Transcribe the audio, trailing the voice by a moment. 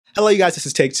Hello, you guys. This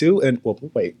is Take Two, and well,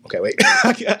 wait.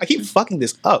 I keep fucking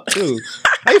this up too.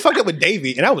 I fucked up with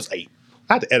Davey, and I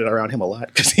had to edit around him a lot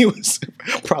because he was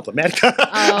problematic.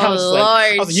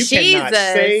 Oh, Lord, you Jesus. cannot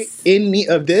say any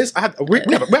of this. We have a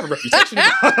reputation.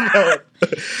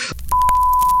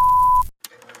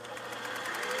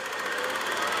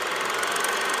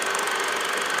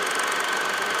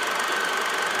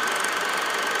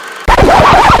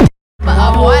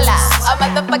 A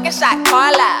motherfucking shot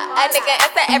caller. A nigga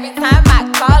answer every time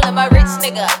I call him. A rich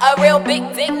nigga, a real big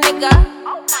dick nigga.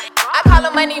 I call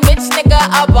him money rich nigga,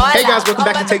 a baller. Hey guys, welcome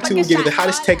back to Take Two. We give you the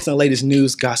hottest takes and the latest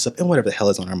news, gossip, and whatever the hell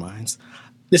is on our minds.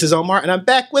 This is Omar, and I'm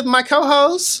back with my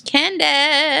co-host, Candace.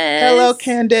 Hello,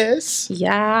 Candace.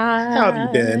 Yeah. How have you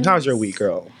been? How's your week,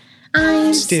 girl?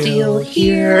 I'm still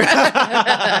here.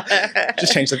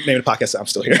 Just change the name of the podcast, so I'm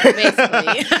still here.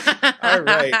 Basically. All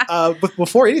right. But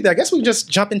before anything, I guess we can just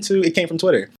jump into It Came From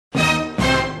Twitter. We're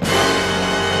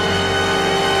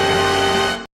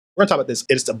going to talk about this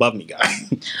It's Above Me guy.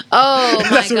 Oh, my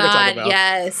That's what we're God, talking about.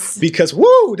 yes. Because,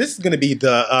 this is going to be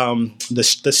the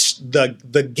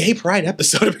gay pride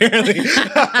episode, apparently.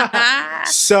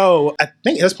 So, I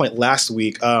think at this point last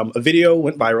week, a video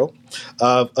went viral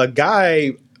of a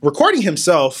guy recording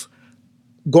himself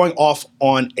going off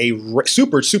on a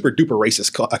super, super duper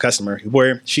racist customer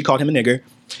where she called him a nigger,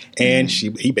 and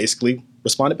he basically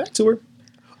responded back to her.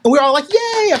 And we were all like,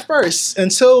 yay, at first.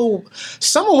 Until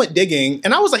someone went digging,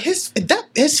 and I was like,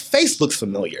 his face looks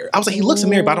familiar. I was like, he looks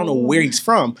familiar, but I don't know where he's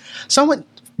from. Someone went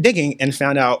digging and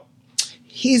found out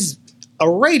he's a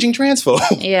raging transphobe.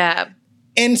 Yeah.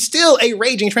 And still a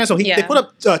raging transphobe. Yeah. They put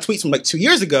up tweets from like 2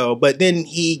 years ago, but then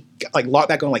he got logged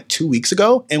back on like 2 weeks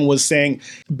ago and was saying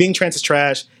being trans is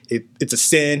trash. It's a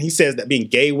sin. He says that being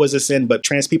gay was a sin, but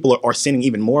trans people are sinning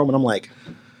even more. When I'm like,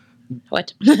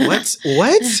 What? What?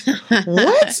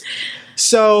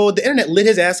 So the internet lit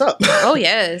his ass up. Oh,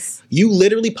 yes. You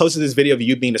literally posted this video of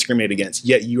you being discriminated against,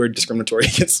 yet you are discriminatory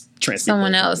against trans people.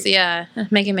 Someone else, yeah.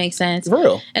 Make it make sense. For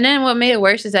real. And then what made it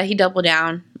worse is that he doubled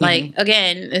down. Like,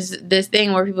 again, this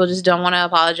thing where people just don't want to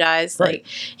apologize. Right. Like,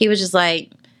 he was just like,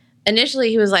 initially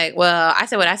he was like, well, I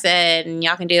said what I said and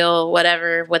y'all can deal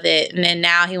whatever with it. And then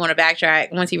now he want to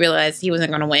backtrack once he realized he wasn't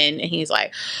going to win. And he's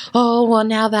like, oh, well,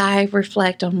 now that I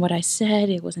reflect on what I said,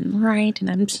 it wasn't right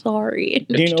and I'm sorry.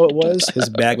 Do you know what it was? His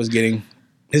bag was getting...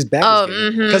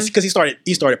 Because he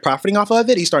started profiting off of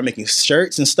it. He started making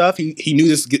shirts and stuff. He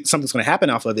knew something's going to happen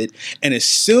off of it. And as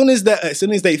soon as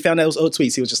they found out those old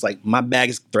tweets, he was just like, my bag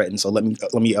is threatened, so let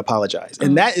me apologize.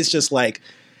 And that is just like,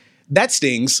 that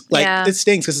stings. Like, it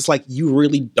stings because it's like, you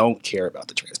really don't care about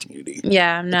the trans community.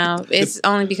 Yeah, no. It's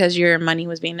only because your money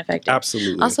was being affected.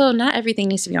 Absolutely. Also, not everything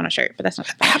needs to be on a shirt, but that's not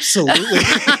Absolutely.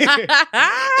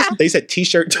 They said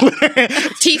t-shirt Twitter.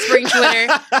 Teespring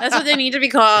Twitter. That's what they need to be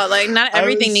called. Like, not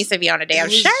everything needs to be on a damn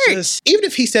shirt. Even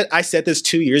if he said, I said this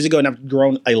 2 years ago and I've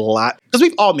grown a lot, because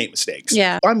we've all made mistakes.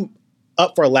 Yeah. I'm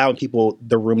up for allowing people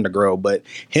the room to grow, but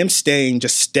him staying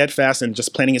just steadfast and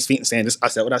just planting his feet and saying, I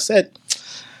said what I said.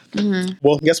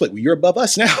 Well, guess what? You're above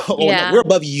us now. No, we're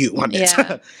above you on this.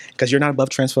 Because you're not above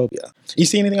transphobia. You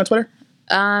see anything on Twitter?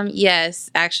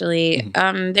 Yes, actually.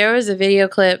 There was a video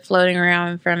clip floating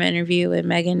around from an interview with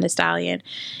Megan Thee Stallion.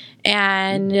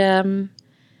 And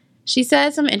she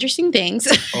said some interesting things.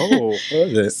 Oh, what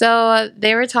was it? So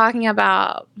they were talking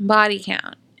about body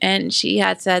count. And she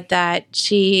had said that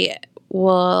she's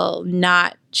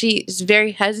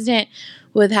very hesitant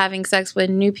with having sex with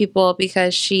new people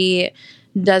because she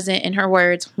doesn't, in her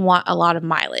words, want a lot of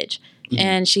mileage.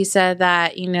 And she said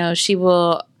that, she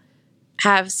will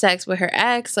have sex with her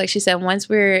ex. Like she said, once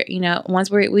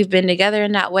we've been together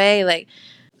in that way, like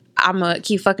I'm gonna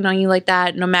keep fucking on you like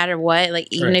that no matter what, like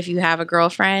even if you have a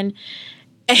girlfriend.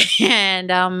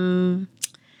 And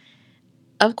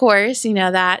of course,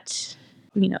 that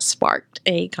sparked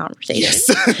a conversation.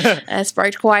 Yes.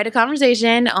 Sparked quite a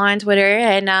conversation on Twitter.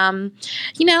 And,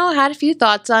 had a few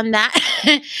thoughts on that.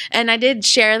 And I did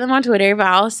share them on Twitter, but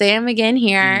I'll say them again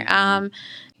here.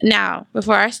 Now,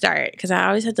 before I start, because I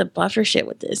always have to buffer shit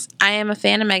with this, I am a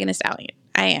fan of Megan Thee Stallion.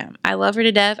 I am. I love her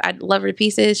to death. I love her to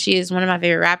pieces. She is one of my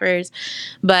favorite rappers.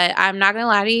 But I'm not going to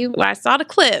lie to you. When I saw the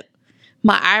clip,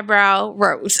 my eyebrow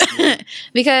rose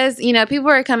because, people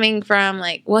are coming from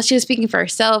like, well, she was speaking for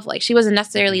herself. Like she wasn't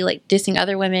necessarily like dissing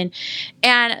other women.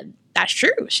 And that's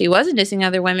true. She wasn't dissing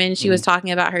other women. She was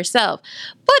talking about herself.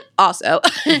 But also,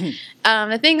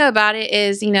 the thing about it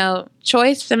is,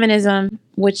 choice feminism,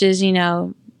 which is,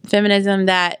 feminism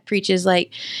that preaches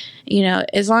like, you know,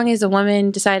 as long as a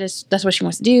woman decides that's what she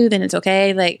wants to do, then it's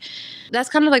okay. Like, that's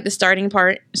kind of like the starting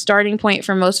point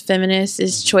for most feminists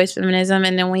is choice feminism.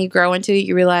 And then when you grow into it,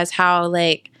 you realize how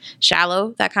like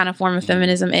shallow that kind of form of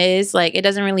feminism is. Like, it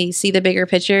doesn't really see the bigger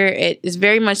picture. It is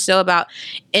very much so about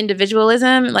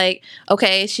individualism. Like,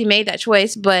 okay, she made that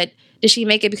choice, but did she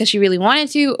make it because she really wanted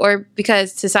to or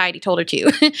because society told her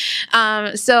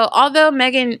to? So although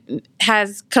Megan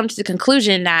has come to the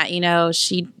conclusion that, you know,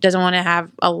 she doesn't want to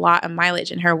have a lot of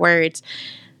mileage in her words,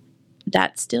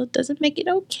 that still doesn't make it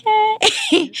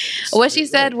okay. What she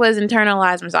said was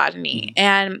internalized misogyny.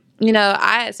 And, you know,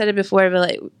 I said it before, but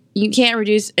like, you can't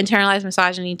reduce internalized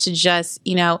misogyny to just,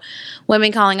 you know,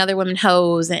 women calling other women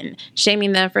hoes and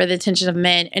shaming them for the attention of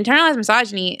men. Internalized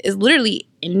misogyny is literally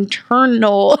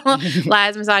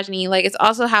internalized misogyny. Like, it's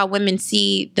also how women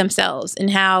see themselves and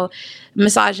how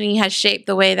misogyny has shaped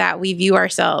the way that we view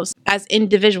ourselves as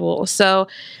individuals. So,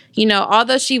 you know,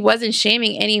 although she wasn't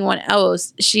shaming anyone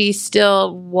else, she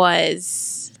still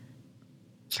was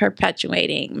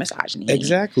perpetuating misogyny.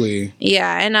 Exactly.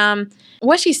 Yeah. And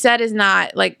what she said is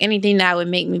not like anything that would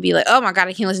make me be like, oh my God,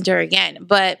 I can't listen to her again.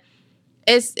 But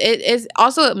it's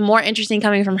also more interesting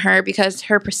coming from her because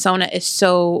her persona is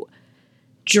so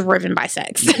driven by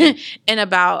sex and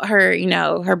about her, you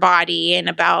know, her body and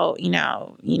about, you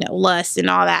know, lust and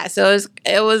all that. So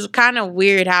it was kind of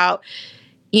weird how,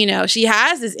 you know, she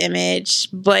has this image,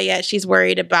 but yet she's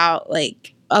worried about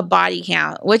like a body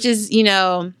count, which is, you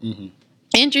know,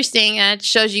 interesting. And it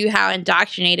shows you how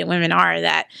indoctrinated women are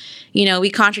that, you know, we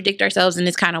contradict ourselves in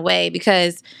this kind of way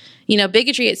because, you know,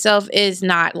 bigotry itself is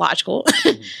not logical.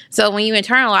 So when you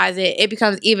internalize it, it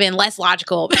becomes even less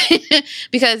logical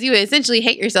because you essentially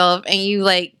hate yourself and you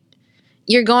like,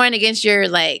 you're going against your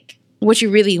like what you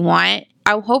really want.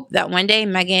 I hope that one day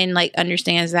Megan like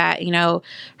understands that, you know,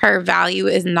 her value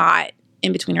is not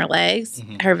in between her legs.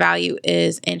 Her value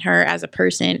is in her as a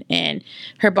person, and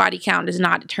her body count does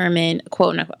not determine,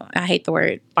 quote unquote, I hate the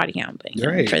word body count, but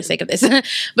know, for the sake of this.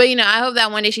 But, you know, I hope that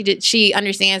one day she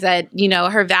understands that, you know,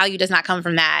 her value does not come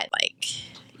from that. Like,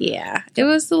 yeah, it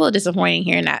was a little disappointing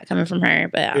hearing that coming from her,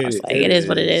 but I was like, it is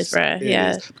what it is, bro.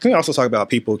 Yeah. Can we also talk about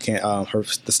people can't,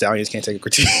 the Stallions can't take a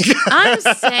critique? I'm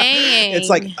saying. It's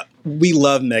like, we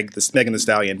love Megan Thee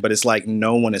Stallion, but it's like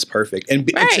no one is perfect. And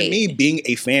to me, being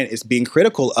a fan is being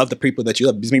critical of the people that you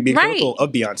love. Being critical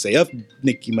of Beyonce, of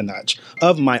Nicki Minaj,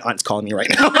 of my aunt's calling me right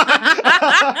now.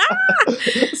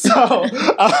 So,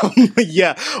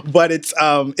 yeah, but it's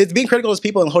being critical of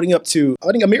people and holding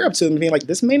a mirror up to them and being like,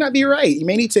 this may not be right. You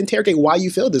may need to interrogate why you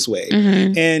feel this way.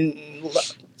 And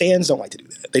fans don't like to do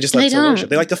that. They just like to worship.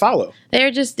 They like to follow.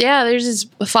 They're just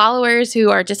followers who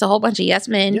are just a whole bunch of yes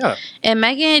men. Yeah. And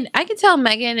Megan, I can tell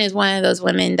Megan is one of those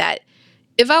women that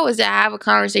if I was to have a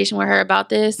conversation with her about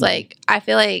this, like, I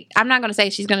feel like I'm not going to say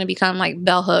she's going to become like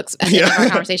bell hooks at the end of our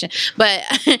conversation, but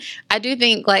I do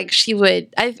think like she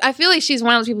would, I feel like she's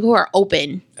one of those people who are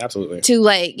open. Absolutely. To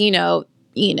like, you know,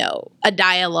 a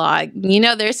dialogue. You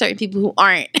know, there's certain people who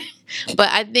aren't. But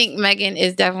I think Megan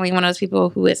is definitely one of those people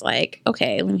who is like,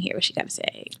 okay, let me hear what she got to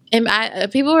say. And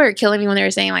people were killing me when they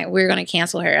were saying, like, we're going to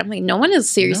cancel her. I'm like, no one is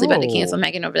seriously about to cancel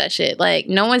Megan over that shit. Like,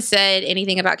 no one said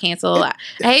anything about cancel. I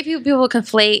hate people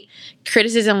conflate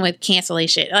criticism with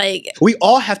cancellation. Like, we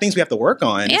all have things we have to work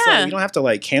on. Yeah. So you don't have to,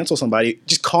 like, cancel somebody.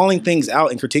 Just calling things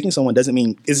out and critiquing someone doesn't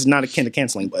mean it's not akin to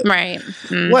canceling. But right.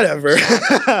 Whatever.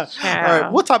 All right,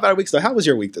 we'll talk about our weeks, though. How was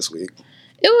your week this week?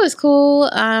 It was cool.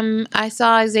 I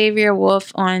saw Xavier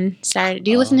Wolf on Saturday.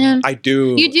 Do you listen to him? I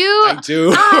do. You do? I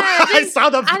do. I saw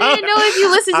the I didn't know if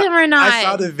you listened to him or not. I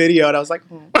saw the video and I was like,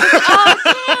 oh,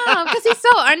 damn. Because he's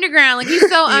so underground. Like, he's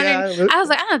so underground. I was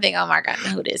like, I don't think Omar got know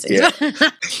who this is. Yeah.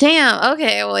 Damn.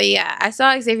 Okay. Well, yeah. I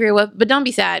saw Xavier Wolf, but don't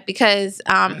be sad because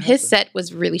his set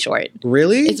was really short.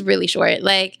 Really? It's really short.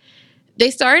 Like,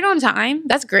 they started on time.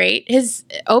 That's great. His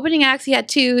opening acts, he had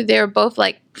 2. They were both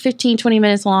like 15, 20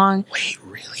 minutes long. Wait,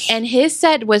 really? And his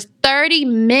set was 30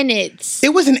 minutes.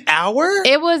 It was an hour?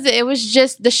 It was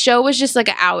just, the show was just like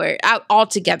an hour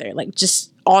altogether. Like,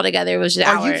 just altogether, it was just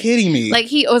an hour. Are you kidding me? Like,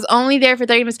 he was only there for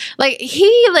 30 minutes. Like,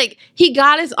 he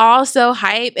got us all so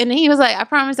hype. And then he was like, I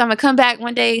promise I'm going to come back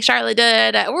one day, Charlotte.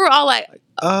 Da, da. We were all like,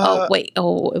 oh, wait.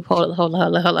 Oh, hold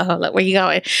on. Where you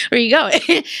going?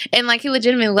 And like, he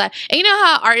legitimately left. And you know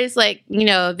how artists, like, you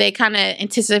know, they kind of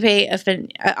anticipate an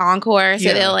encore.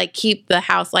 So they'll like keep the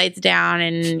house lights down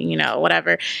and, you know,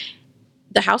 whatever.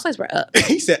 the house lights were up.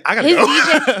 He said, I gotta His go.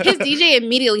 his DJ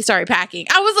immediately started packing.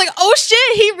 I was like, oh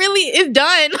shit, he really is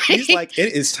done. He's like,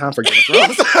 it is time for Game of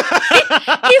Thrones.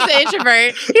 He's an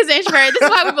introvert. He's an introvert. This is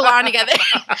why we belong together.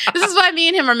 This is why me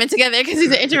and him are meant together, because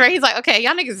he's an introvert. He's like, okay,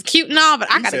 y'all niggas is cute and all,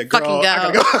 but I gotta fucking go.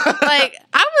 I gotta go. Like,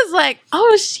 I was like,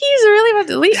 oh, she's really about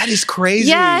to leave. That is crazy.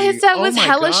 Yeah, his set was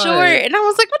hella short. And I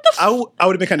was like, what the fuck? I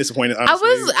would have been kind of disappointed, honestly.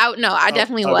 I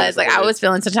definitely was. Like, I was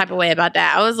feeling some type of way about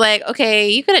that. I was like, okay,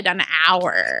 you could have done an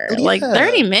hour. Like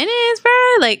 30 minutes, bro.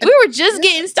 Like, we were just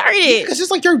getting started. Because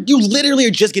it's like you literally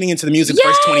are just getting into the music the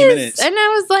first 20 minutes. And I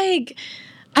was like,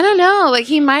 I don't know. Like,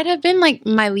 he might have been like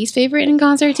my least favorite in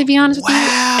concert, to be honest with you.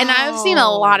 And I've seen a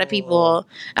lot of people.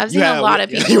 I've seen a lot of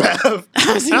people. You have.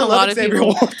 I've seen a lot of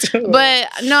people. But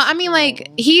no, I mean,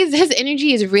 like, his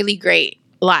energy is really great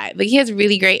live. Like, he has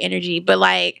really great energy. But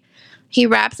like, he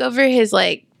raps over his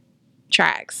like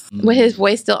tracks with his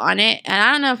voice still on it, and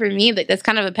I don't know, for me, like, that's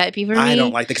kind of a pet peeve for me. I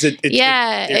don't like that because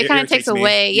it kind of takes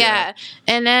away. Yeah.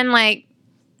 And then like,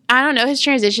 I don't know, his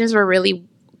transitions were really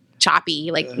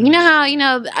choppy. Like, you know how,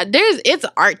 it's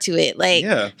art to it. Like,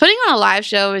 putting on a live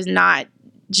show is not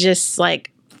just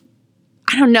like,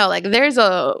 I don't know, like,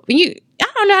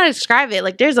 I don't know how to describe it.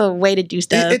 Like, there's a way to do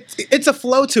stuff. It's a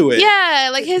flow to it. Yeah,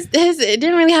 like his it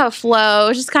didn't really have a flow. It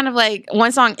was just kind of like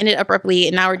one song ended abruptly,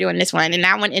 and now we're doing this one, and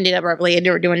that one ended abruptly, and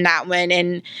we're doing that one.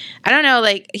 And I don't know,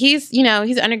 like, he's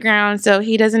underground, so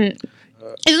he doesn't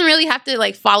really have to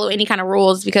like follow any kind of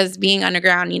rules, because being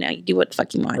underground, you do what the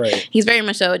fuck you want. Right. He's very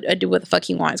much so a do what the fuck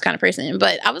he wants kind of person.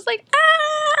 But I was like,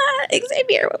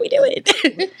 Xavier, what we doing?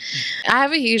 I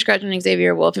have a huge crush on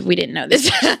Xavier Wolf, if we didn't know this.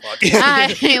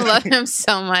 I love him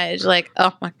so much. Like,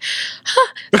 oh my.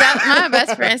 My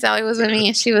best friend Sally was with me,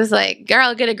 and she was like,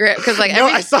 girl, get a grip. Because like,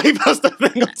 I saw you post that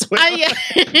thing on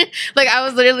Twitter. Like, I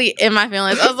was literally in my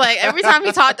feelings. I was like, every time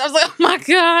he talked, I was like, oh my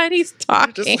God, he's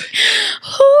talking.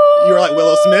 You were like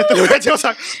Willow Smith. And oh my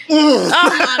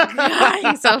God,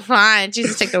 he's so fine.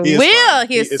 Jesus, take the wheel.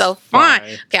 He is so fine.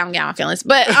 Okay, I'm getting my feelings.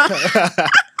 But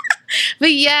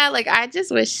but yeah, like, I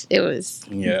just wish it was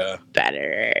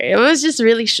better. It was just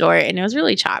really short, and it was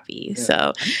really choppy. Yeah.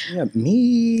 So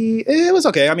it was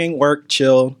okay. I mean, work,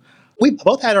 chill. We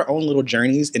both had our own little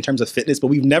journeys in terms of fitness, but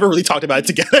we've never really talked about it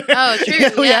together. Oh,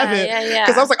 true. We haven't. Yeah.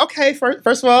 Because I was like, okay,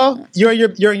 first of all, you're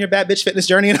in your bad bitch fitness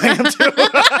journey, and I am too.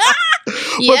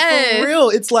 But for real,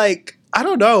 it's like, I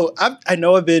don't know. I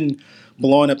know I've been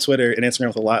blowing up Twitter and Instagram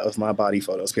with a lot of my body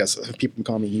photos because people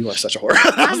call me, you are such a whore.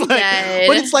 I'm dead.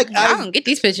 But it's like, I don't get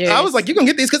these pictures. I was like, you can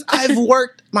get these because I've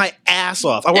worked my ass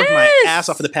off. I worked my ass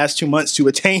off for the past 2 months to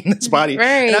attain this body.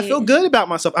 Right. And I feel good about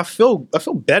myself. I feel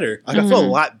better. Like, I feel a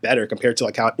lot better compared to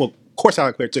like how of course how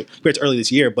I compared to early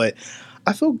this year, but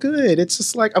I feel good. It's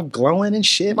just like I'm glowing and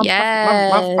shit. My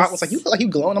aunt was like, "You look like you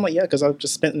glowing." I'm like, "Yeah," because I've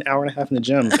just spent an hour and a half in the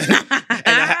gym,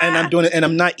 and I'm doing it, and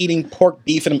I'm not eating pork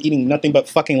beef, and I'm eating nothing but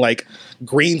fucking like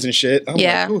greens and shit. I'm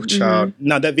like, "Ooh, child."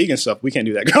 No, that vegan stuff, we can't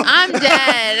do that, girl. I'm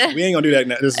dead. We ain't gonna do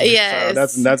that.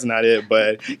 That's not it.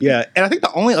 But yeah, and I think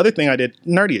the only other thing I did,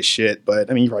 nerdy as shit,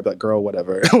 but I mean, you probably be like, "Girl,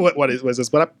 whatever." was this?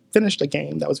 But I finished a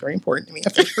game that was very important to me. I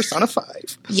finished Persona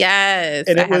 5. Yes,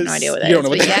 and I have no idea what that is. You don't know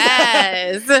what that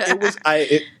is. It was.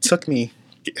 It took me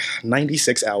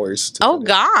 96 hours.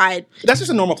 God. That's just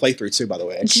a normal playthrough too, by the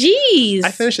way. Jeez.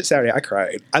 I finished it Saturday. I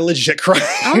cried. I legit cried.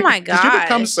 Oh my God. You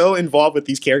become so involved with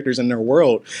these characters in their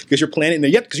world because you're planning.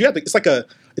 Because you have.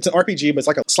 It's an RPG, but it's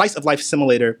like a slice of life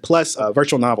simulator plus a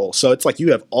virtual novel. So it's like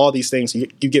you have all these things. You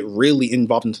get really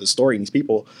involved into the story and these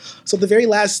people. So the very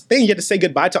last thing, you get to say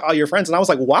goodbye to all your friends. And I was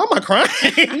like, why am I crying?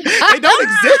 They don't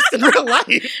exist in real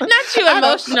life. Not too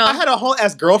emotional. I had a whole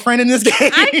ass girlfriend in this game.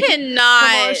 I cannot.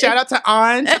 Come on, shout out to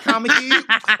An Takamaki.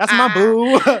 That's my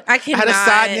boo. I cannot. I had a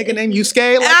side nigga named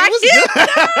Yusuke. Like, it was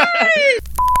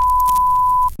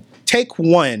good. Take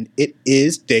one. It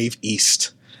is Dave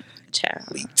East.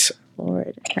 Child. Leaked.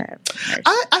 Lord.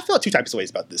 I felt two types of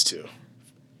ways about this too.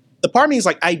 The part of me is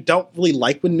like, I don't really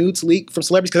like when nudes leak from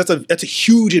celebrities because that's a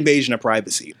huge invasion of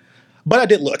privacy. But I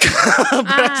did look.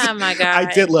 Oh my God.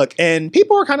 I did look. And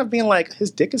people were kind of being like,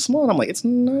 his dick is small. And I'm like, it's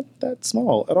not that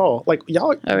small at all. Like,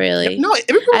 y'all. Oh, really? No.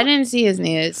 I didn't see his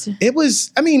nudes. It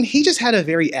was, I mean, he just had a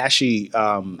very ashy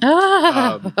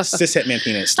cishet man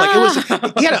penis. Like, it was,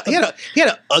 he had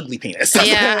an ugly penis.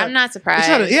 Yeah, I'm not surprised.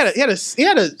 He had a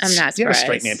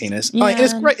straight man penis. Yeah. Like,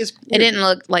 it's great. It didn't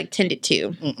look like tended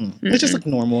to. It just looked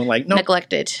normal. Like, no.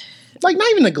 Neglected. Like, not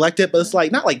even neglected, but it's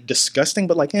like not like disgusting,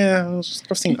 but like, I've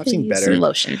seen better. Some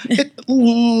lotion.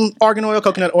 Argan oil,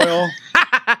 coconut oil,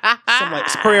 some like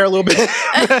prayer a little bit.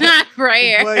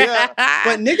 Prayer.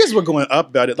 But niggas were going up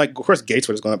about it. Like, of course, Gates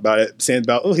was going up about it, saying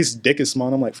about, oh, his dick is small.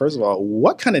 And I'm like, first of all,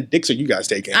 what kind of dicks are you guys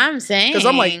taking? I'm saying. Because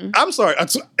I'm like, I'm sorry.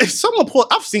 If someone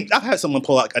I've had someone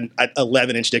pull out an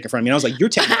 11-inch dick in front of me. And I was like, you're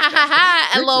taking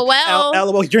LOL.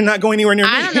 LOL, you're not going anywhere near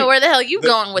me. I don't know where the hell you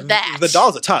going with that. The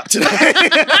doll's a top today. So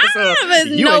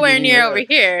it's nowhere near over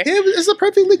here. It's a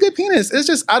perfectly good penis. It's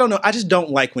just, I don't know. I just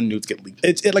don't like when nudes get leaked.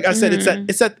 It's like I said,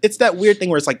 it's that weird thing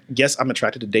where it's like, yes, I'm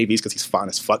attracted to Davies because he's fine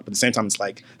as fuck, but at the same time, it's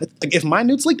like if my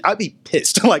nudes leaked, I'd be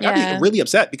pissed. Like I'd be really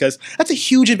upset because that's a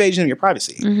huge invasion of your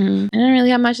privacy. I don't really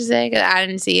have much to say because I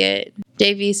didn't see it.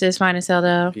 Davies is fine as hell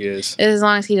though. He is. As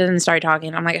long as he doesn't start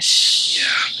talking, I'm like, shh.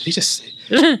 Yeah, he just.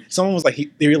 Someone was like,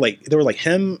 they were like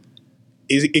him,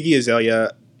 Iggy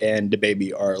Azalea, and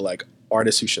DaBaby are like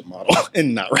artists who should model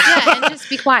and not rap. Yeah, and just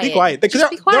be quiet. Be quiet. Because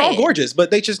they're all gorgeous,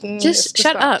 but they just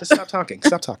shut up. Just stop talking.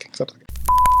 Stop talking.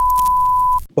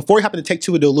 Before we hop into take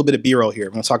two, we'll do a little bit of B-roll here.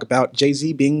 We're going to talk about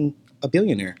Jay-Z being a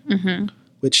billionaire,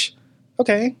 which,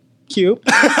 okay, cute.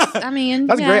 I mean,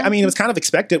 that's great. I mean, it was kind of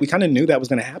expected. We kind of knew that was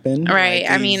going to happen. Right.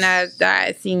 Like, I mean, I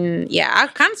seen, I'm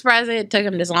kind of surprised it took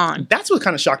him this long. That's what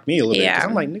kind of shocked me a little bit. Because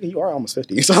I'm like, nigga, you are almost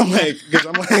 50. So I'm like,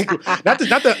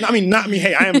 not me.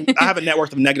 Hey, I have a net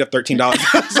worth of negative $13,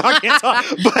 so I can't talk.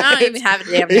 But, I don't even have a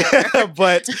damn net worth. Yeah,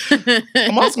 but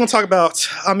I'm also going to talk about,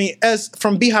 as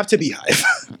from Beehive to Beehive.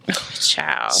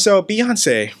 Ciao. So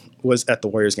Beyonce was at the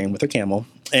Warriors game with her camel,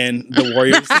 and the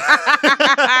Warriors,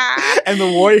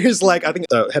 like, I think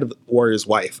the head of the Warriors'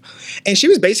 wife, and she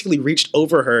was basically reached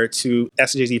over her to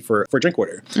ask Jay-Z for a drink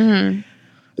order.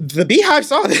 The Beehive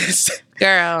saw this,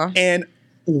 girl, and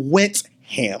went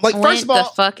ham. Like, went first of all, the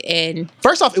fuck in.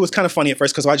 First off, it was kind of funny at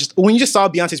first because when you just saw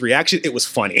Beyonce's reaction, it was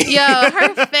funny. Yo,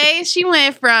 her face, she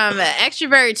went from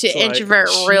extrovert to introvert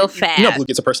real fast. You know, Blue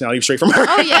gets a personality straight from her.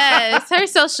 Oh yes, her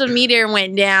social media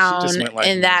went down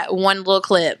in that one little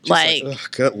clip. Like, oh,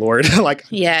 good Lord, like,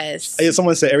 yes.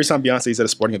 Someone said every time Beyonce is at a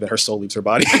sporting event, her soul leaves her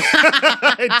body.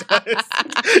 It does.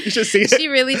 You should see it. She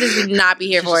really just would not be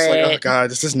here for it. Like, oh God,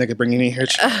 is this nigga bringing me here?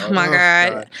 Oh my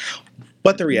God.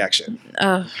 But the reaction.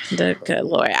 Oh, the good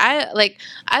Lord. I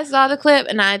saw the clip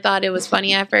and I thought it was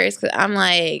funny at first because I'm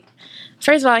like,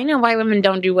 first of all, white women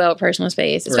don't do well with personal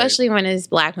space, especially when it's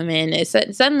black women.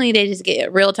 Suddenly they just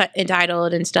get real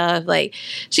entitled and stuff. Like,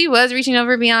 she was reaching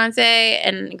over Beyonce,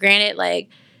 and granted, like,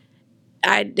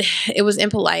 it was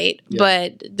impolite,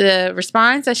 but the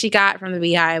response that she got from the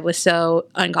Beehive was so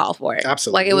uncalled for.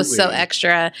 Absolutely. Like, it was so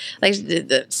extra. Like,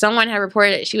 someone had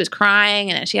reported that she was crying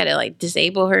and that she had to, like,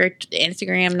 disable her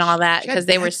Instagram and all that because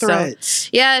they were threats.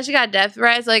 Yeah, she got death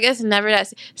threats. Like, it's never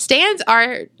that. Stans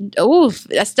are, there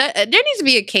needs to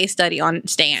be a case study on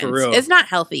stans. For real. It's not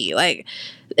healthy. Like,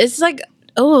 it's like,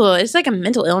 it's like a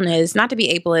mental illness, not to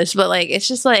be ableist, but like, it's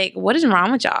just like, what is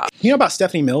wrong with y'all? You know about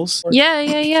Stephanie Mills? Yeah.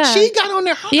 She got on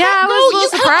there. Yeah, I was a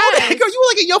little surprised. Girl, you were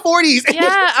like in your 40s.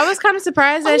 Yeah, I was kind of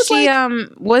surprised that she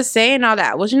was saying all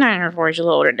that. Well, she's not in her 40s, she's a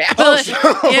little older than that.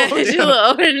 Yeah, she's a little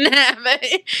older than that. But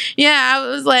yeah, I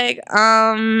was like,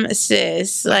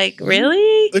 sis, like,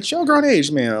 really? It's your grown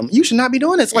age, ma'am. You should not be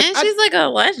doing this. Like, and she's like a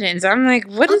legend. So I'm like,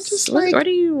 what are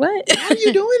you? Why are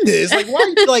you doing this? Like, why are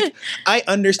you, like, I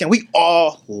understand. We all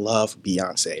love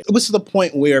Beyonce. It was to the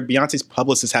point where Beyonce's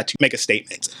publicist had to make a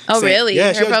statement. Oh, saying, really?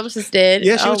 Yeah, her publicist did?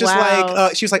 Yeah, she was just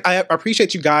like, she was like, I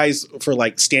appreciate you guys for,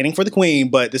 like, standing for the queen,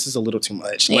 but this is a little too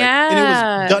much. Like, and it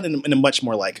was done in a much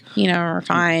more, like,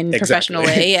 refined, professional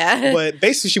way. Yeah. But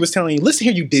basically she was telling you, listen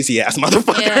here, you busy ass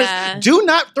motherfuckers. Do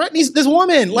not threaten this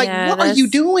woman. Like, what are you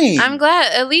doing? I'm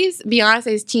glad at least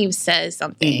Beyonce's team says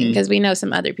something, because we know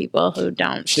some other people who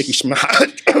don't. Nicki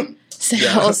Minaj.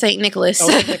 Old St. Nicholas.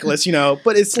 St. Nicholas,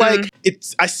 but it's like,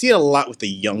 I see it a lot with the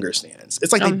younger stands.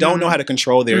 It's like they don't know how to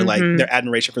control their like their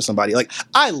admiration for somebody. Like,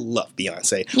 I love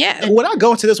Beyonce. Yeah. And when I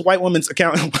go into this white woman's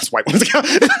account, this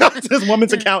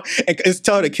woman's account and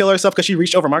tell her to kill herself because she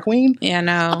reached over my queen. Yeah,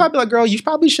 no. I'll probably be like, girl, you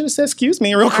probably should have said excuse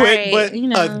me real quick. But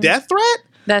a death threat?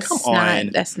 That's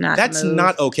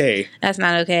not okay. That's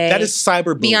not okay. That is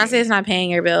cyberbullying. Beyonce is not paying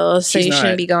your bills, so you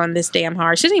shouldn't be going this damn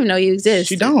hard. She doesn't even know you exist.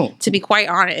 She don't. To be quite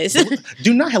honest.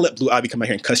 Do not let Blue Ivy come out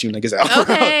here and cuss you niggas out.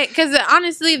 Okay, because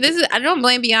honestly, I don't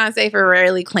blame Beyonce for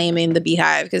rarely claiming the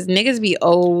Beehive, because niggas be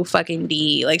fucking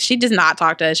D. Like, she does not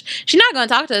talk to us. She's not going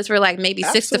to talk to us for like maybe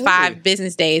 6 to 5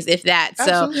 business days, if that.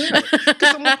 Absolutely. So,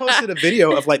 because someone posted a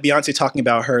video of like Beyonce talking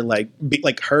about her like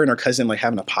her and her cousin like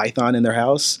having a python in their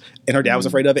house, and her dad was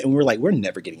afraid of it, and we were like, we're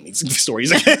never getting these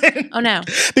stories again. Oh no,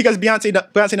 because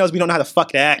Beyonce knows we don't know how to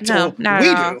fuck act. No, not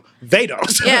at all. They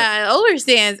don't. Yeah, older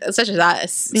stands such as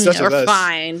us are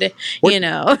fined. We're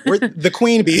the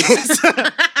queen bees.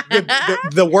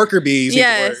 the worker bees need to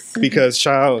work Yes. because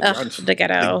child, The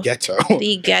ghetto. the ghetto.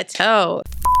 The ghetto.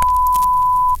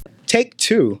 Take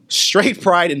 2, straight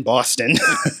pride in Boston.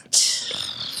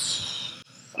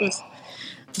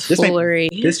 Foolery.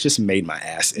 This just made my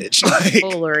ass itch. Like,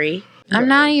 Foolery. I'm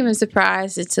not even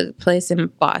surprised it took place in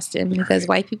Boston because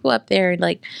white people up there are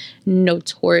like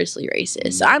notoriously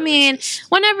racist. I mean,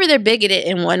 whenever they're bigoted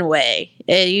in one way,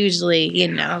 it usually,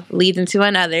 leads into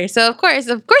another. So of course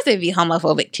they'd be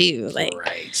homophobic too. Like,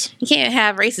 right. you can't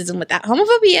have racism without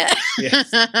homophobia.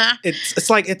 Yes. It's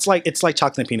like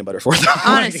chocolate and peanut butter for them.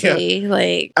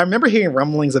 Honestly, I remember hearing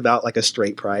rumblings about like a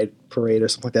straight pride parade or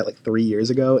something like that like 3 years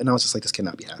ago, and I was just like, this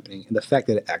cannot be happening. And the fact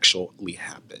that it actually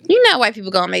happened, white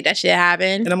people gonna make that shit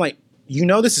happen. and I'm like,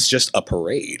 this is just a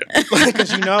parade,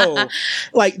 because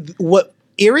like what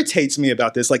irritates me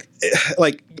about this, like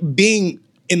being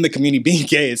in the community, being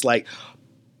gay, is like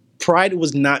pride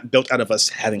was not built out of us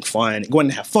having fun, going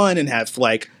to have fun and have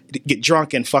like get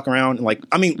drunk and fuck around. And like,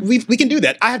 I mean, we can do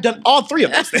that. I have done all 3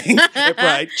 of those things at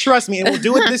Pride. Trust me, and we'll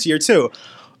do it this year too.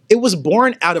 It was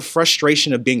born out of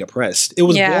frustration of being oppressed. It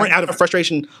was born out of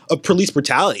frustration of police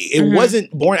brutality. It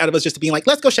wasn't born out of us just being like,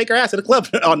 let's go shake our ass at a club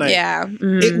all night. Yeah.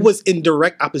 It was in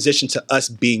direct opposition to us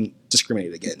being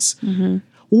discriminated against. Mm-hmm.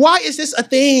 Why is this a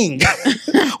thing?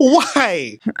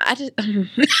 Why?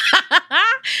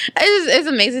 It's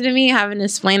amazing to me having to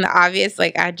explain the obvious.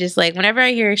 Like, whenever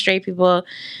I hear straight people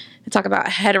talk about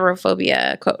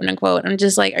heterophobia, quote unquote, I'm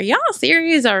just like, are y'all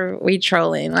serious or are we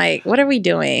trolling? Like, what are we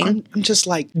doing? I'm just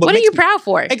like, what are you proud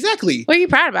for? Exactly. What are you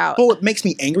proud about? But what makes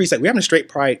me angry is like, we're having a straight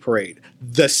pride parade.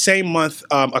 The same month,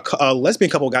 a lesbian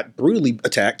couple got brutally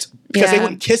attacked because they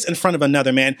wouldn't kiss in front of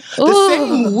another man. The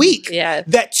same week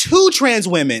that 2 trans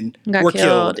women were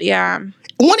killed. Yeah.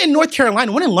 One in North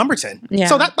Carolina, one in Lumberton. Yeah.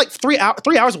 So that's like 3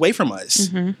 hours away from us.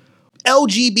 Mm-hmm.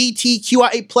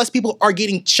 LGBTQIA plus people are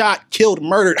getting shot, killed,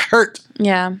 murdered, hurt.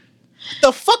 Yeah.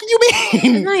 The fuck do you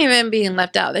mean? It's not even being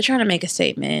left out. They're trying to make a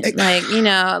statement.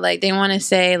 Like, they want to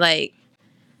say, like,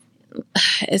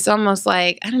 it's almost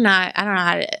like, I don't know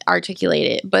how to articulate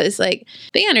it, but it's like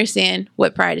they understand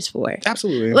what pride is for.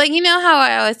 Absolutely. Like, how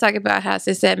I always talk about how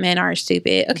cis men are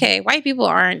stupid. Okay, white people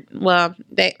aren't. Well,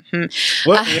 they.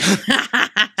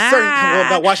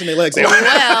 About washing their legs. Well,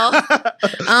 I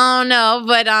don't know,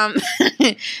 but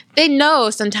they know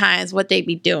sometimes what they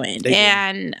be doing,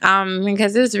 and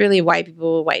because it was really white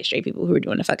straight people who were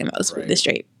doing the fucking most with the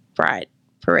straight pride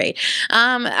parade.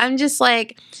 I'm just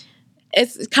like,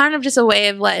 it's kind of just a way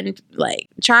of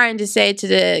trying to say to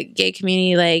the gay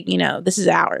community, like, this is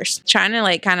ours. Trying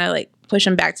to kind of push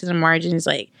them back to the margins.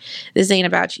 Like, this ain't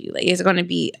about you. Like, it's going to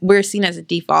be, we're seen as a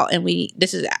default and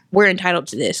we're entitled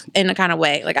to this in a kind of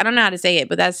way. Like, I don't know how to say it,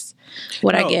 but that's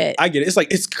what I get. I get it. It's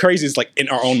like, it's crazy. It's like in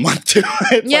our own month too.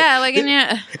 In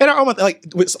our own month.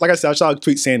 Like I said, I saw a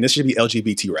tweet saying this should be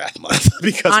LGBT Wrath Month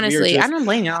because honestly, I don't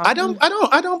blame y'all. I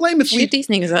don't blame if shoot these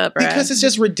niggas up, bro. Because it's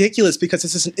just ridiculous. Because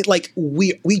it's just like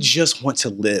we just want to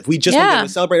live. We just want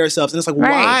to celebrate ourselves, and it's like,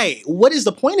 why? What is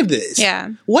the point of this?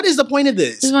 Yeah. What is the point of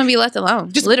this? Just want to be left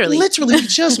alone. Just literally, we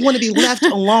just want to be left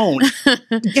alone.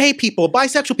 Gay people,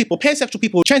 bisexual people, pansexual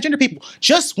people, transgender people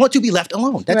just want to be left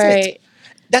alone. That's it.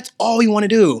 That's all we want to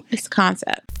do. It's a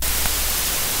concept.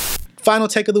 Final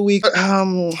take of the week.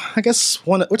 I guess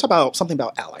we're talking about something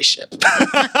about allyship.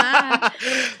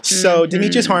 So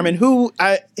Demetrius Harmon, who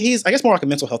he's I guess more like a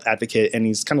mental health advocate, and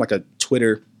he's kind of like a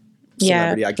Twitter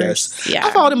celebrity, I guess. Yeah.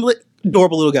 I followed him.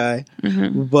 Adorable little guy,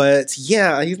 but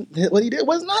what he did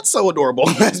was not so adorable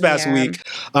this past week.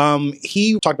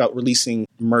 He talked about releasing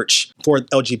merch for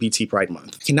LGBT Pride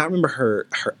Month. I cannot remember her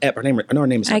name. I know her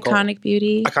name is Nicole. Iconic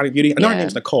Beauty. Iconic Beauty. I know her name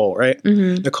is Nicole, right?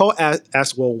 Nicole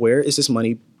asked, "Well, where is this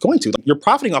money going to? You're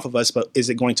profiting off of us, but is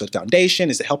it going to a foundation?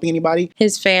 Is it helping anybody?"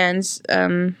 His fans,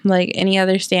 like any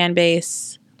other stan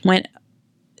base,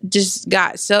 just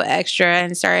got so extra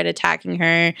and started attacking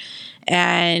her.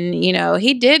 And,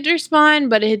 he did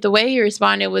respond, but the way he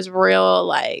responded was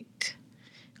real,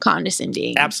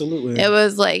 condescending. Absolutely. It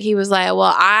was like, he was like,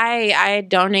 well, I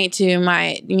donate to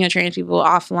my, trans people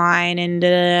offline and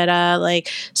da-da-da,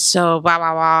 so blah,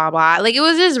 blah, blah, blah. Like, it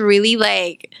was just really,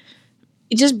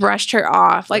 it just brushed her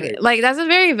off. Like, that's a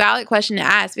very valid question to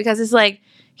ask because it's like,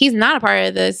 he's not a part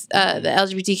of this, the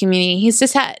LGBT community. He's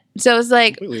cishet. So it's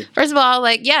like, first of all,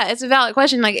 it's a valid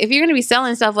question. Like, if you're going to be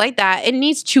selling stuff like that, it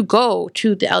needs to go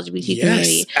to the LGBT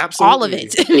community. Absolutely. All of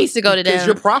it. It needs to go to them. Because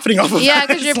you're profiting off of it. Yeah,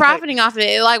 because you're profiting off of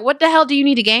it. Like, what the hell do you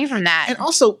need to gain from that? And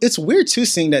also, it's weird, too,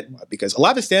 seeing that, because a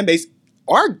lot of the stan base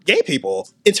are gay people.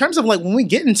 In terms of like when we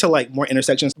get into like more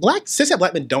intersections, cishet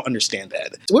black men don't understand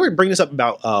that. So we were bringing this up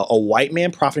about a white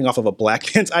man profiting off of a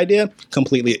black man's idea. They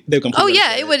completely. Oh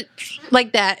yeah, it would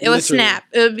like that. It would snap.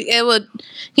 It would.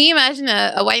 Can you imagine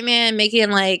a white man making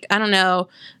like, I don't know,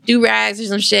 do rags or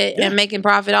some shit and making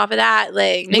profit off of that?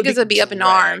 Like niggas would be up in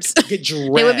arms. Get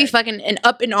dragged. They would be fucking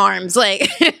up in arms. Like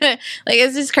like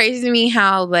it's just crazy to me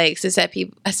how like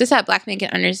cishet black men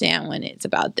can understand when it's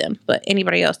about them, but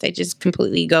anybody else they just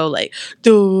completely go like,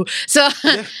 duh. So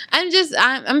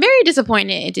I'm very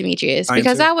disappointed in Demetrius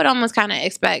because I would almost kind of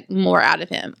expect more out of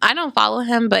him. I don't follow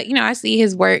him, but you know I see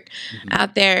his work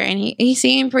out there, and he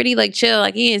seemed pretty like chill.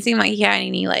 Like he didn't seem like he had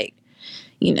any like,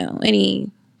 you know,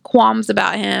 any qualms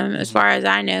about him as far as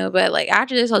I know. But like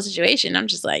after this whole situation, I'm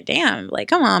just like, damn, like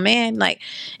come on, man. Like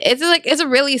it's a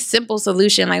really simple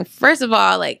solution. Like first of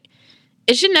all, like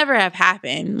it should never have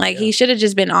happened. Like he should have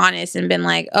just been honest and been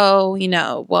like, oh, you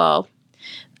know, well,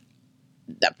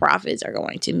 the profits are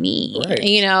going to me,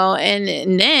 you know,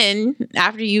 and then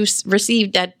after you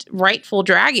received that rightful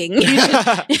dragging,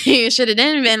 you should have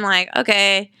then been like,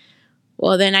 okay,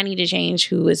 well, then I need to change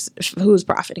who's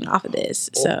profiting off of this.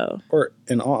 Or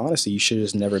in all honesty, you should have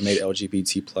just never made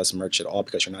LGBT plus merch at all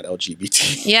because you're not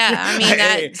LGBT. Yeah, I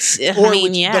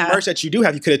mean the merch that you do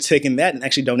have, you could have taken that and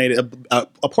actually donated a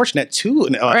portion of that to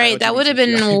an right. That would have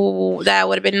been a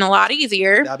lot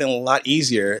easier. That would have been a lot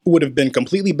easier. It would have been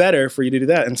completely better for you to do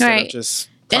that instead of just.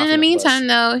 And in the meantime,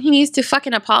 though, he needs to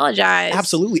fucking apologize.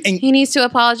 Absolutely. And he needs to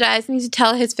apologize. He needs to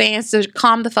tell his fans to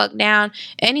calm the fuck down.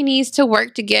 And he needs to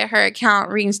work to get her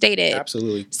account reinstated.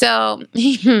 Absolutely. So,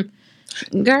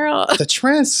 girl. The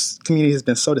trans community has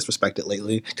been so disrespected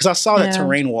lately. Because I saw that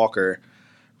Terrain Walker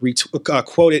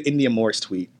quoted India Moore's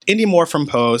tweet. India Moore from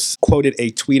Pose quoted a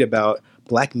tweet about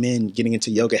Black men getting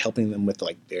into yoga, helping them with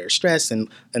like their stress and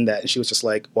that. And she was just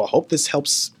like, well, I hope this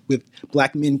helps with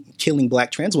Black men killing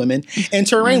Black trans women. And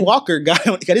Terrain Walker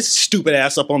got his stupid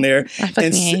ass up on there. I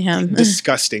fucking hate him.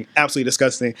 Disgusting. Absolutely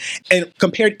disgusting. And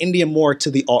compared India Moore to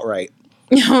the alt-right.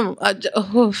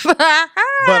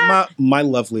 But my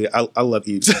lovely, I love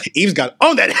Eves. Eves got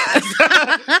on that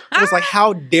ass. I was like,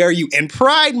 how dare you in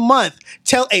Pride Month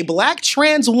tell a Black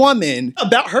trans woman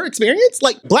about her experience?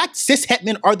 Like Black cis het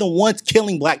men are the ones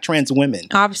killing Black trans women.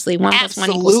 Obviously, 1 + 1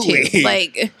 = 2.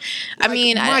 Like, I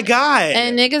mean, my God.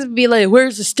 And niggas be like,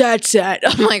 "Where's the stats at?"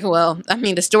 I'm like, well, I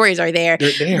mean, the stories are there,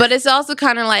 but it's also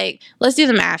kind of like, let's do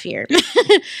the math here.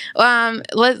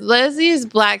 Let's use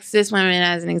Black cis women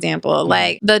as an example.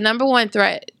 Like the number one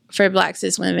threat for Black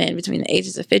cis women between the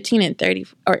ages of 15 and 30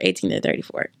 or 18 to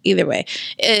 34, either way,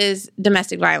 is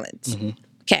domestic violence. Mm-hmm.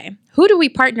 Okay. Who do we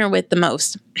partner with the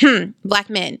most? Black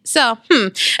men. So,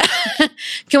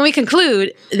 can we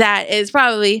conclude that it's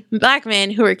probably Black men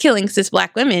who are killing cis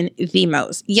Black women the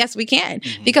most? Yes, we can,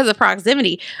 because of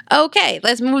proximity. Okay,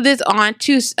 let's move this on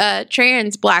to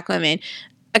trans Black women.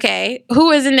 Okay,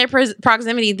 who is in their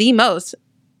proximity the most?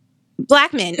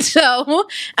 Black men. So,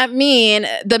 I mean,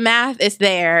 the math is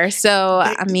there. So,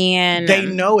 they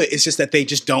know it. It's just that they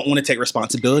just don't want to take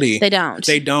responsibility. They don't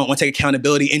want to take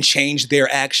accountability and change their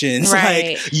actions.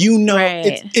 Right. Like, you know,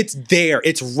 it's there.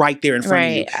 It's right there in front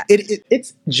of you.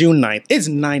 It's June 9th. It's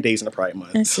 9 days in the Pride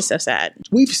Month. It's just so sad.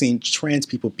 We've seen trans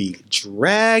people be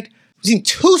dragged. We've seen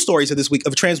 2 stories of this week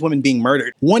of trans women being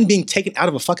murdered. One being taken out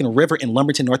of a fucking river in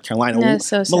Lumberton, North Carolina. That's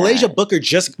so sad. Malaysia Booker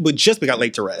just got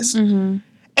laid to rest. Mm-hmm.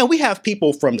 And we have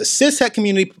people from the cishet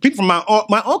community, people from my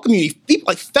own community, people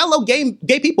like fellow gay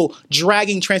people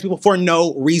dragging trans people for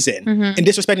no reason and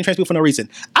disrespecting trans people for no reason.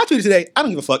 I tweeted today, I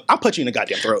don't give a fuck. I'll put you in the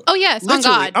goddamn throat. Oh, yes. On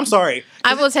God. I'm sorry.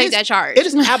 I will take that charge. It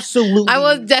is absolutely. I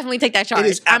will definitely take that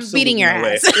charge. I'm beating your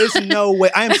ass. There's no way.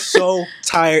 I am so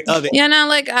tired of it. Yeah, no,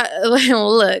 like,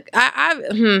 look, because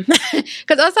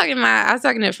I was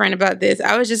talking to a friend about this.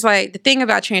 I was just like, the thing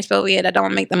about transphobia that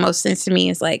don't make the most sense to me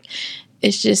is like,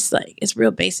 it's just like, it's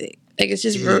real basic. Like, it's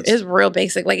just, it's real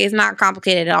basic. Like, it's not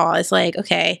complicated at all. It's like,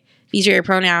 okay, these are your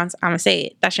pronouns. I'm going to say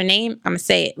it. That's your name. I'm going to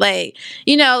say it. Like,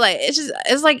 you know, like,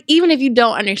 it's like, even if you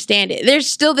don't understand it, there's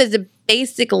still this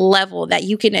basic level that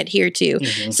you can adhere to.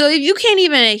 Mm-hmm. So if you can't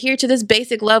even adhere to this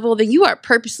basic level, then you are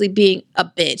purposely being a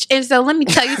bitch. And so let me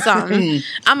tell you something.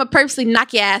 I'm going to purposely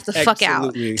knock your ass the fuck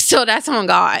out. So that's on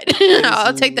God.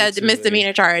 I'll take that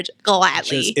misdemeanor charge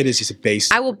gladly. It is just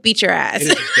basic. I will beat your ass.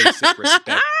 It is basic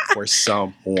respect for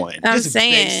someone. I'm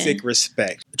saying. Basic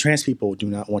respect. Trans people do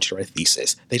not want you to write a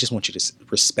thesis. They just want you to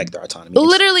respect their autonomy.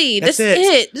 Literally. That's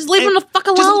it. Just leave them the fuck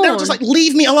alone. They're just like,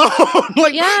 leave me alone.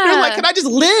 Like, you're like, can I just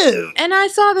live? And I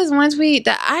saw this one tweet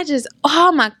that I just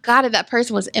oh my God, if that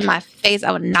person was in my face,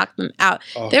 I would knock them out.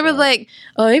 They were like,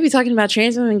 oh, they be talking about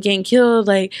trans women getting killed.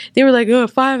 Like, they were like, oh,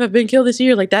 5 have been killed this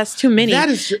year. Like, that's too many. I'm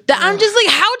just like,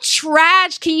 how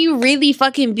trash can you really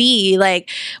fucking be? Like,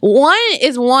 one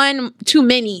is one too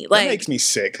many. Like, that makes me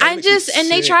sick. And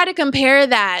they try to compare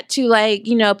that to, like,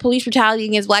 you know, police brutality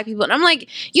against black people. And I'm like,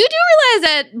 you do realize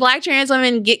that black trans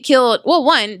women get killed. Well,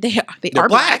 one, they are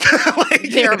black.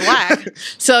 Like, they are black.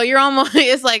 So you're almost,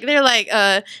 it's like, they're like,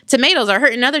 tomatoes are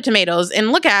hurting other tomatoes.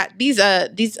 And look at these,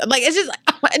 like, it's just,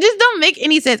 it just don't make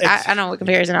any sense. I don't know what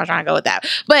comparison I was trying to go with that.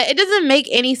 But it doesn't make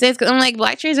any sense because I'm like,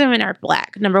 black trans women are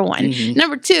black, number one. Mm-hmm.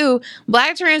 Number two,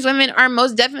 black trans women are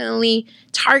most definitely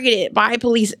targeted by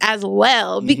police as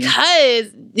well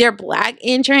because they're black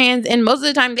and trans, and most of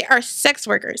the time they are sex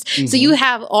workers. So you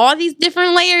have all these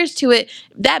different layers to it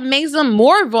that makes them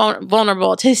more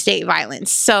vulnerable to state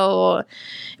violence. So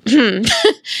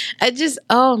I just,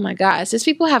 oh my God, cis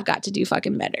people have got to do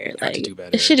fucking better. Like,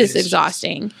 this shit is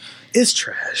exhausting. It's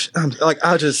trash. Like,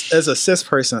 I'll just, as a cis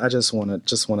person, I just want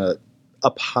to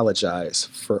apologize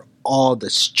for all the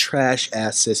trash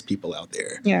ass cis people out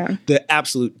there. Yeah. The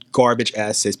absolute garbage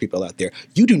ass cis people out there.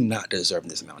 You do not deserve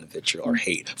this amount of vitriol or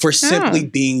hate for simply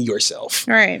being yourself.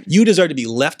 Right. You deserve to be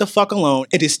left the fuck alone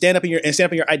and to stand up in your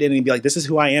identity and be like, this is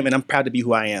who I am and I'm proud to be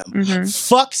who I am.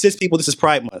 Fuck cis people. This is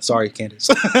Pride Month. Sorry, Candace.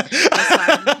 That's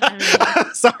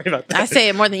fine. Sorry about that. I say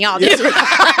it more than y'all do.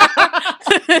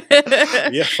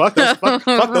 Yeah, fuck those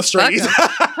straighties.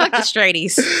 Fuck the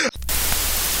straighties.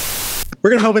 We're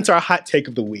going to hop into our hot take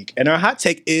of the week. And our hot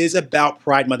take is about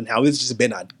Pride Month and how it's just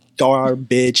been a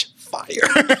garbage fire.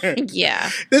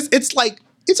 Yeah. It's like,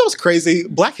 it's almost crazy.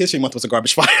 Black History Month was a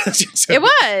garbage fire. It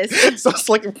was. So it's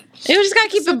like, we gotta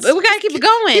keep it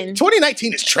going.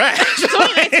 2019 is trash.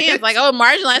 2019 is like, oh,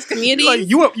 marginalized community. Like,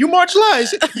 you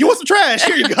marginalized. You want some trash?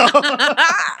 Here you go.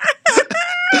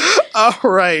 All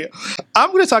right. I'm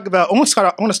going to talk about, I want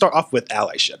to start off with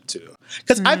allyship too.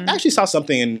 Because I actually saw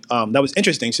something that was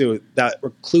interesting too, that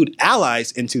include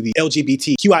allies into the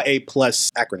LGBTQIA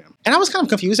plus acronym. And I was kind of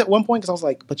confused at one point because I was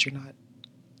like, but you're not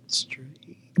straight.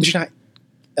 But you're not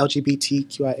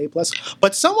LGBTQIA plus.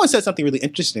 But someone said something really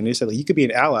interesting. They said, like, you could be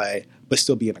an ally, but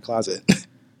still be in a closet. And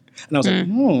I was like,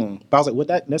 But I was like, would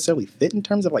that necessarily fit in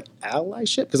terms of like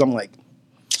allyship? Because I'm like,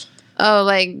 oh,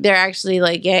 like they're actually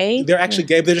like gay? They're actually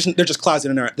gay, but they're just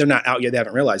closeted and they're not out yet. They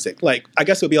haven't realized it. Like, I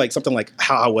guess it would be like something like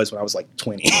how I was when I was like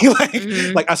 20.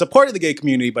 Like I supported the gay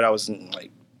community, but I wasn't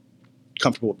like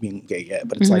comfortable with being gay yet.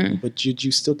 But it's like, but did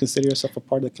you still consider yourself a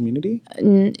part of the community?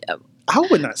 I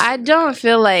would not say I don't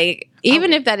feel like,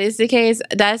 even if that is the case,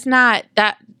 that's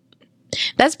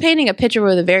painting a picture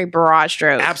with a very broad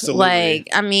stroke. Absolutely. Like,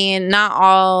 I mean, not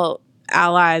all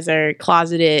allies are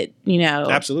closeted, you know.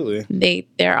 Absolutely.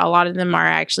 A lot of them are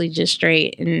actually just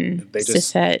straight and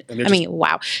cishet.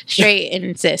 Straight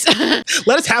and cis.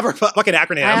 Let us have our fucking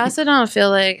acronym. I also don't feel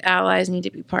like allies need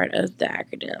to be part of the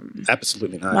acronym.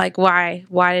 Absolutely not. Like, why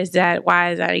is that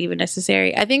even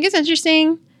necessary? I think it's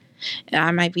interesting. I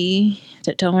might be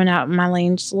towing out my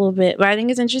lane just a little bit, but I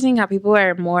think it's interesting how people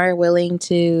are more willing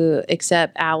to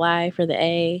accept ally for the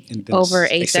A over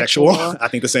asexual. I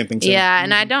think the same thing too. Yeah,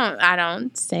 and I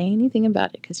don't say anything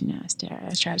about it because, you know, I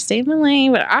try to stay in my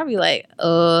lane, but I'll be like,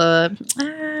 And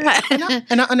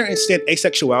I understand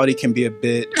asexuality can be a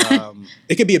bit.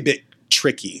 It can be a bit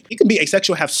tricky. You can be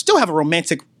asexual, still have a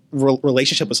romantic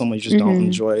relationship with someone, you just don't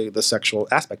enjoy the sexual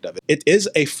aspect of it. It is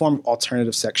a form of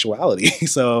alternative sexuality.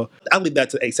 So I leave that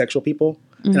to asexual people.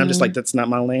 And I'm just like, that's not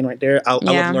my lane right there. I'll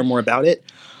love to learn more about it.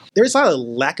 There's a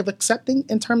lack of accepting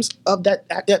in terms of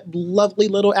that lovely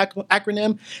little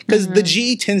acronym because the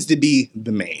G tends to be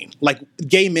the main. Like,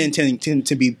 gay men tend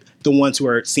to be the ones who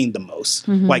are seen the most,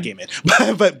 white gay men,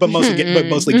 but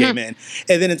mostly gay men.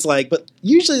 And then it's like, but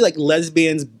usually like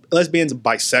lesbians,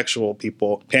 bisexual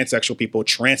people, pansexual people,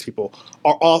 trans people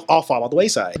are all fall by the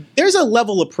wayside. There's a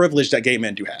level of privilege that gay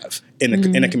men do have in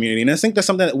a community, and I think that's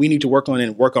something that we need to work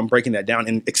on breaking that down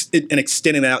and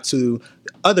extending that out to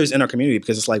others in our community,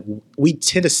 because it's like we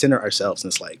tend to center ourselves, and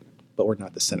it's like, but we're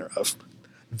not the center of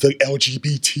the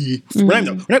LGBT.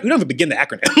 We don't even begin the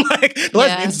acronym like the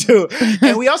lesbians do.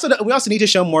 And we also need to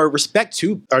show more respect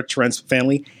to our trans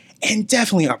family and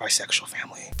definitely our bisexual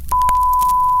family.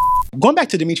 Going back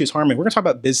to Demetrius Harmon, we're going to talk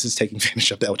about businesses taking advantage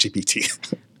of the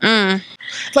LGBT.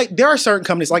 Like, there are certain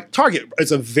companies, like Target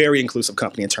is a very inclusive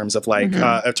company in terms of like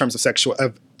in terms of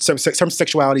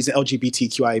sexualities and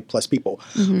LGBTQIA plus people.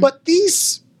 But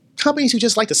these companies who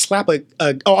just like to slap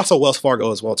also Wells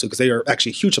Fargo as well too, because they are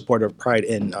actually a huge supporter of Pride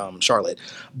in Charlotte.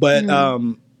 But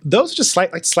those are just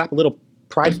slap a little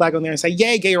pride flag on there and say,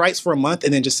 yay, gay rights for a month,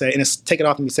 and then just say, and just take it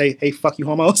off and say, hey, fuck you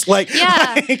homos. Like,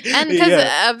 yeah. like, And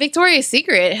because Victoria's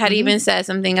Secret had even said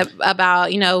something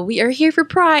about, we are here for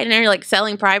pride, and they're like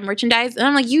selling pride merchandise. And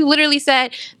I'm like, you literally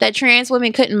said that trans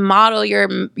women couldn't model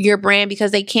your brand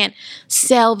because they can't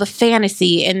sell the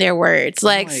fantasy, in their words.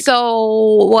 Like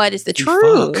so what is the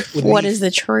truth? What is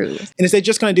the truth? And is they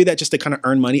just going to do that just to kind of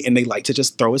earn money, and they like to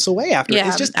just throw us away after? Yeah,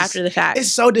 it's just after the fact.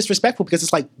 It's so disrespectful because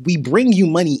it's like, we bring you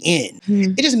money in.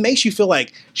 It just makes you feel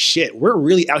like, shit, we're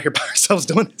really out here by ourselves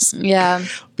doing this. Yeah.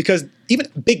 Because even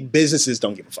big businesses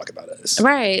don't give a fuck about us.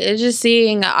 Right. It's just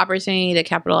seeing an opportunity to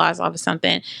capitalize off of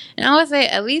something. And I would say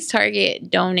at least Target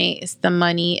donates the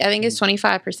money. I think it's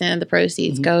 25% of the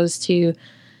proceeds goes to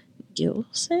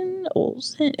Olsen.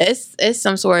 It's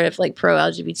some sort of like pro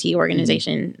LGBT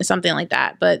organization, something like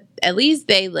that. But at least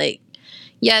they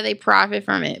they profit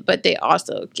from it, but they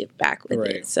also give back with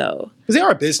it. So because they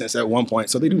are a business at one point,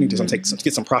 so they do need to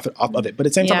get some profit off of it. But at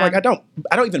the same time, like I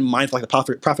don't even mind if like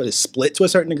the profit is split to a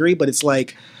certain degree. But it's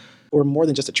like we're more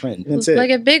than just a trend. That's it. Like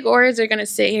if big orgs are gonna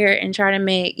sit here and try to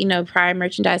make pride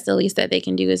merchandise, the least that they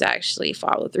can do is actually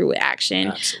follow through with action.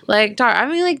 Absolutely.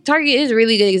 Like Target is a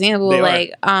really good example.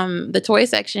 The toy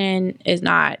section is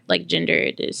not like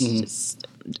gendered. It's just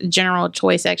general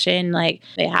toy section. Like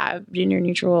they have gender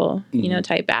neutral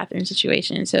type bathroom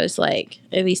situations, so it's like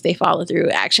at least they follow through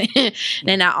with action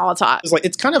and not all talk.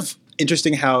 It's kind of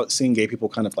interesting how seeing gay people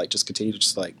kind of like just continue to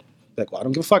just like, well, I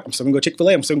don't give a fuck. I'm still gonna go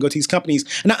Chick-fil-A. I'm still gonna go to these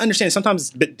companies. And I understand sometimes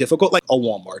it's a bit difficult, like a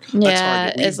Walmart, a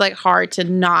Target. It's like hard to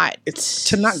not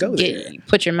go there.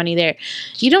 Put your money there.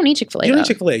 You don't need Chick-fil-A. You don't need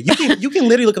Chick-fil-A. You can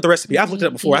literally look at the recipe. I've looked it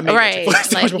up before. I made Chick-fil-A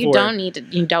so much before. You don't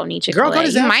need Chick-fil-A. Girl,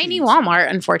 you might need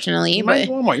Walmart, unfortunately. You might need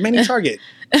Walmart. You might need Target.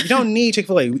 You don't need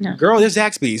Chick-fil-A. No. Girl, there's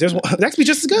Zaxby's. Zaxby's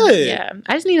just as good. Yeah.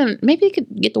 I just need maybe you could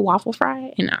get the waffle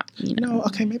fry and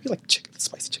okay, maybe like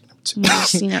spicy chicken.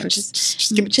 Just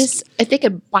if they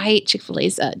could buy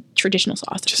Chick-fil-A's traditional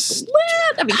sauce,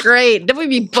 that'd be great. That would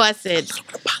be busted.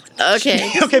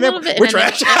 Okay, man, we're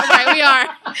trash. Right, we are.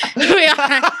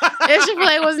 If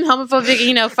Chick-fil-A wasn't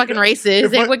homophobic, fucking racist,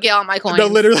 they would get all my coins. No,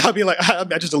 literally, I'll be like,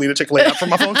 I just deleted Chick-fil-A app from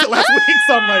my phone last week,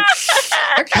 so I'm like,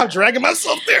 I'm dragging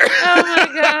myself there. Oh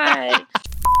my god.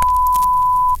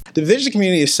 The vision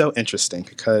community is so interesting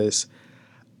because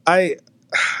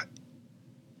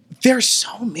there are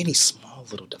so many small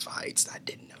little divides that I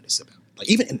didn't notice about. Like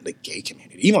even in the gay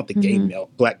community, even with the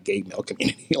black gay male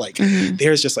community, like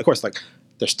there's just, of course, like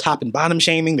there's top and bottom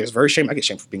shaming. There's verse shaming. I get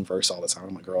shamed for being verse all the time.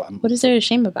 I'm like, girl, what is there to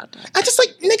shame about that? I just like,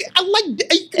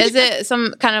 nigga, Is it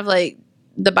some kind of like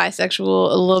the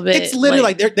bisexual a little bit? It's literally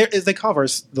like there is, they call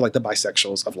verse like the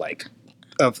bisexuals of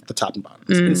the top and bottom.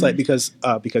 It's like because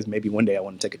maybe one day I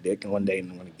want to take a dick and one day I'm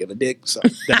going to give a dick. So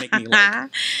that make me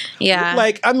like, yeah.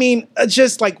 Like, I mean,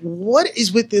 just like, what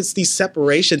is with these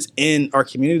separations in our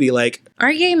community? Like,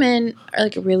 our gay men are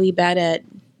like really bad at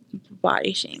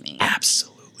body shaming.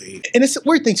 Absolutely. And it's a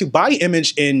weird thing too. Body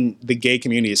image in the gay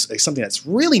community is like something that's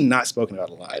really not spoken about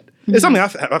a lot. It's something I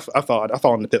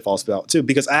fall in the pitfalls about too,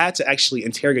 because I had to actually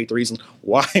interrogate the reason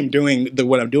why I'm doing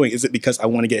what I'm doing. Is it because I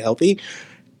want to get healthy?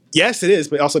 Yes, it is,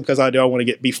 but also because do I want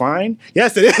to be fine?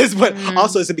 Yes, it is, but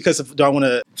also is it because do I want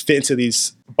to fit into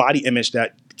these body image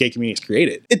that gay community has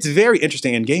created? It's very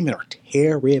interesting, and gay men are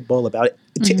terrible about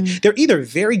it. They're either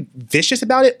very vicious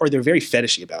about it or they're very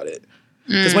fetishy about it.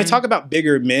 Because when I talk about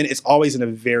bigger men, it's always in a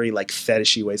very like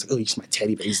fetishy way. It's like, oh, he's my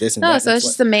teddy bear, he's this and that. So it's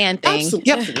just a man thing.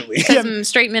 Absolutely. Because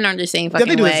straight men are the same fucking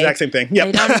way. They do the exact same thing.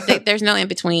 Yep. There's no in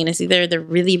between. It's either they're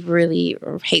really, really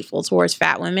hateful towards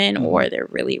fat women or they're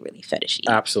really, really fetishy.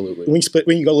 Absolutely.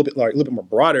 When you go a little bit more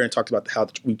broader and talk about how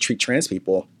we treat trans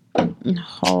people.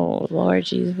 Oh, Lord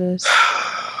Jesus.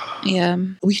 Yeah.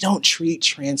 We don't treat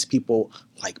trans people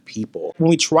like people. When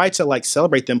we try to like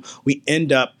celebrate them, we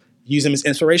end up use them as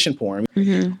inspiration porn.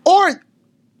 Or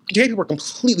gay people are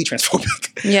completely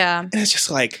transphobic. Yeah. And it's just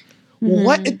like,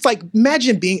 what? It's like,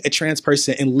 imagine being a trans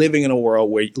person and living in a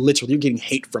world where literally you're getting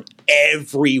hate from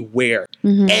everywhere.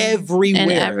 Everywhere.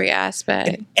 In every aspect.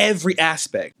 In every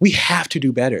aspect. We have to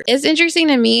do better. It's interesting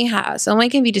to me how someone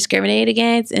can be discriminated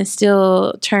against and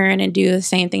still turn and do the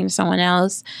same thing to someone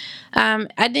else.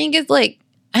 I think it's like,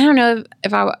 I don't know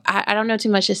if I don't know too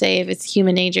much to say if it's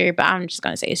human nature, but I'm just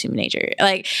going to say it's human nature.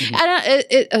 Like, I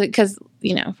don't, because,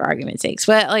 for argument's sakes,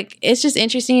 but like, it's just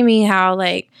interesting to me how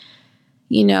like,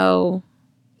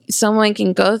 someone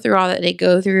can go through all that they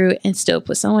go through and still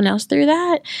put someone else through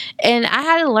that. And I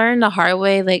had to learn the hard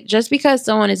way, like, just because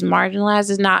someone is marginalized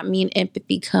does not mean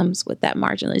empathy comes with that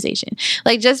marginalization.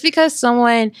 Like, just because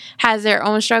someone has their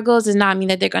own struggles does not mean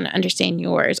that they're going to understand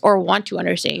yours or want to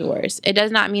understand yours. It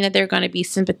does not mean that they're going to be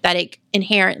sympathetic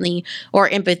inherently or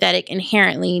empathetic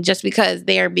inherently just because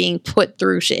they are being put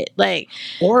through shit. Like,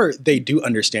 or they do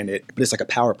understand it, but it's like a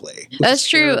power play. That's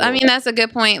true. Terrible. I mean, that's a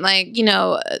good point. Like, you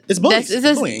know, it's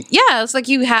bullying. Yeah, it's like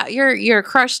you have you're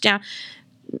crushed down.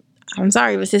 I'm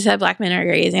sorry, but cishet black men are a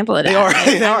great example of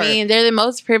that. I mean, they're the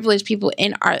most privileged people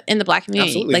in the black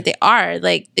community. Absolutely. Like, they are.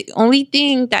 Like, the only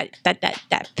thing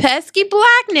that pesky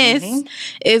blackness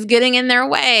is getting in their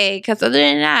way. Because other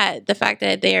than that, the fact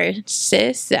that they are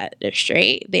cis, that they're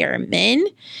straight, they are men,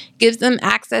 gives them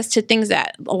access to things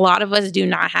that a lot of us do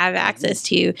not have access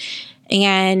to.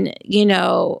 And, you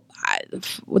know,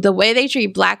 the way they treat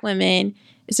black women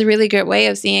is a really good way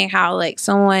of seeing how, like,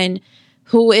 someone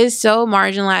who is so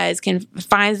marginalized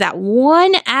finds that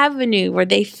one avenue where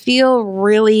they feel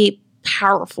really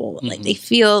powerful. Like, they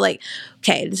feel like,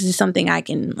 okay, this is something I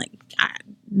can, like,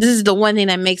 this is the one thing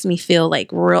that makes me feel like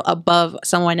real above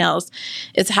someone else.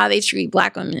 It's how they treat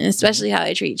black women, especially how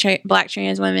they treat black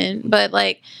trans women. But,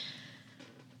 like,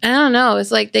 I don't know.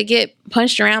 It's like they get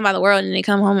punched around by the world and they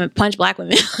come home and punch black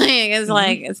women. Like, it's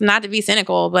like, it's not to be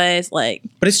cynical, but it's like.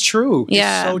 But it's true.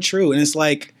 Yeah. It's so true. And it's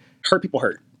like, hurt people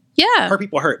hurt. Yeah. Hurt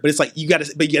people hurt. But it's like, you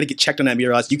gotta get checked on that and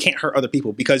realize you can't hurt other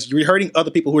people because you're hurting other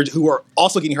people who are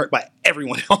also getting hurt by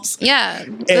everyone else. Yeah.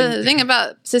 The thing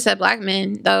about cishet black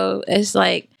men, though, is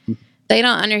like, they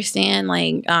don't understand,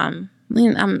 like, I'm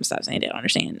gonna stop saying they don't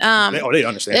understand. They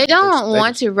understand. They don't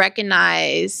want to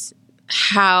recognize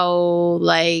how,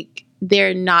 like,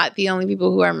 they're not the only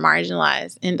people who are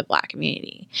marginalized in the black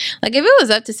community. Like, if it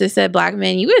was up to cishet black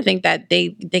men, you would think that they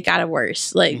got it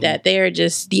worse. Like, that they're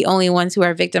just the only ones who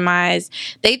are victimized.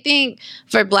 They think,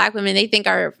 for black women, they think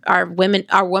our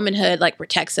womanhood, like,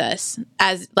 protects us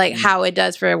as, like, how it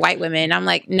does for white women. I'm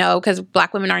like, no, because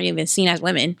black women aren't even seen as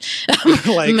women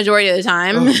like, the majority of the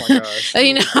time. Oh my gosh.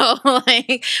 You know,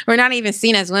 like, we're not even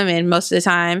seen as women most of the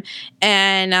time.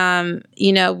 And,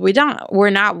 you know,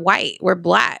 we're not white. We're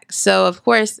black. So, of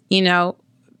course, you know,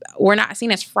 we're not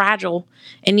seen as fragile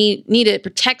and needed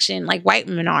protection like white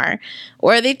women are.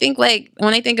 Or they think, like,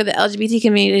 when they think of the LGBT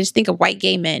community, they just think of white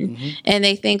gay men. And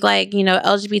they think, like, you know,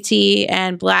 LGBT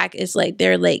and black is, like,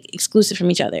 they're, like, exclusive from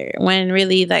each other. When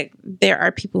really, like, there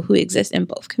are people who exist in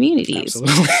both communities.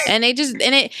 Absolutely. And they just,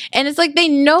 and it's like, they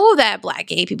know that black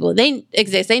gay people, they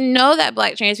exist. They know that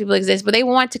black trans people exist, but they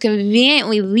want to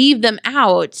conveniently leave them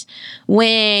out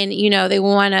when, you know, they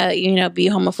want to, you know, be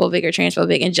homophobic or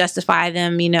transphobic and justify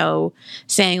them, you know,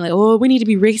 saying, like, oh, we need to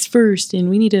be race first and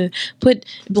we need to put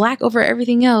black over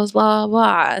everything else, blah,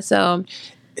 blah. So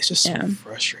it's just so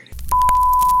frustrating.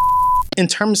 In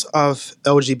terms of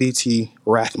LGBT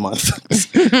Wrath Month,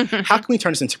 how can we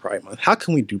turn this into Pride Month? How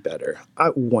can we do better? I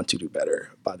want to do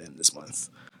better by the end of this month.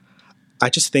 I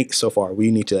just think so far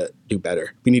we need to do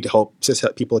better. We need to hold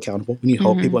cishet people accountable. We need to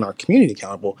hold people in our community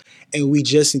accountable. And we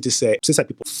just need to say, cishet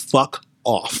people, fuck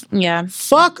off. Yeah.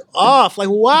 Fuck off. Like,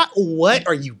 what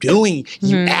are you doing?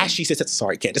 You actually said that.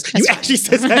 Sorry, Candace. You actually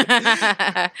said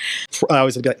that. I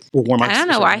was like, warm. I don't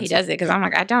know why he does it, because I'm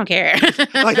like, I don't care.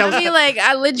 Like, I mean, like,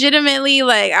 I legitimately,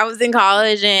 like, I was in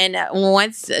college, and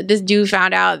once this dude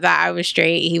found out that I was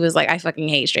straight, he was like, I fucking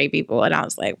hate straight people. And I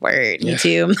was like, word, me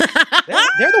too.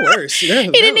 They're the worst. He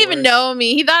didn't even know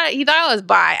me. He thought I was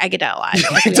bi. I get that a lot.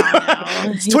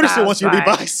 Twitter still wants you to be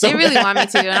bi. They really want me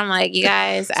to. And I'm like, you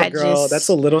guys, that's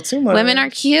a little too much. Women are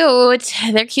cute.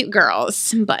 They're cute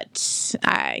girls, but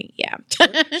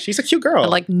she's a cute girl. I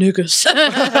like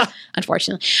niggas,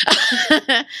 unfortunately.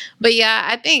 But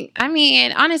yeah, I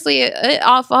mean, honestly, a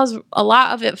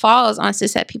lot of it falls on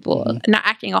cishet people not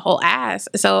acting a whole ass.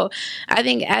 So I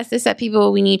think as cishet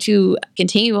people, we need to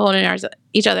continue holding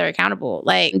each other accountable.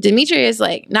 Like, Demetrius,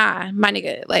 like, nah, my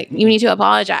nigga, like, you need to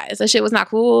apologize. That shit was not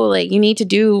cool. Like, you need to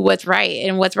do what's right,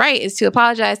 and what's right is to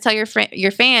apologize, tell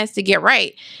your fans to get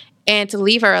right and to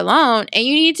leave her alone. And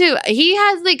you need to, he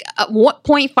has like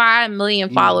 1.5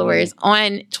 million followers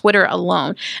on Twitter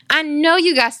alone. I know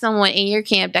you got someone in your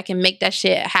camp that can make that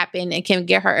shit happen and can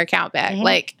get her account back.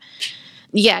 Like,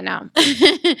 yeah, no.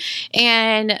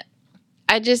 And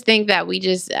I just think that we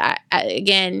just,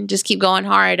 again, just keep going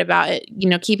hard about it, you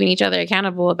know, keeping each other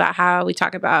accountable about how we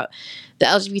talk about the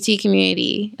LGBT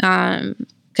community.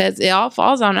 because it all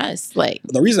falls on us. Like,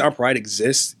 the reason our pride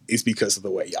exists is because of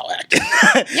the way y'all acting.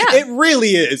 Yeah. It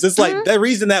really is. It's like the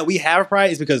reason that we have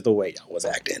pride is because of the way y'all was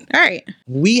acting. all right.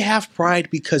 We have pride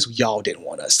because y'all didn't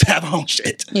want us to have our own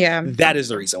shit. Yeah. That is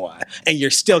the reason why. And you're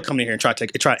still coming here and try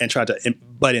to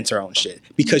butt into our own shit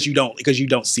because you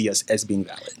don't see us as being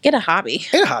valid. Get a hobby.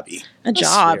 Get a hobby. A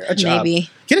job, maybe.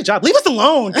 Get a job. Leave us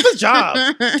alone. Give us a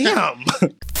job. Damn.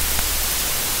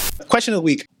 Question of the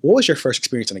week. What was your first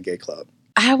experience in a gay club?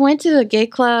 I went to the gay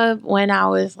club when I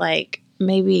was like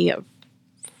maybe a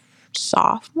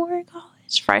sophomore in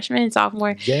college, freshman,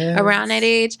 sophomore, Yes. around that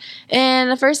age. And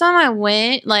the first time I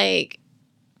went, like,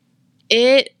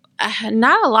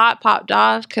 not a lot popped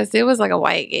off because it was like a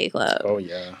white gay club. Oh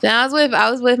yeah. So I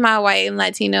was with my white and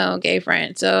Latino gay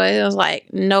friend. So it was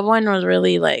like no one was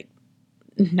really like,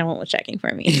 no one was checking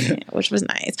for me, which was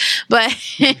nice. But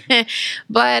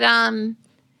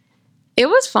it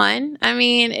was fun. I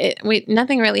mean,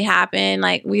 nothing really happened.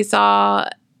 Like, we saw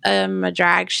a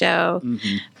drag show.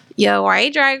 Mm-hmm. Yo,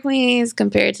 white drag queens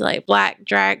compared to like black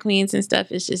drag queens and stuff,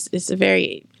 it's a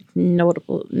very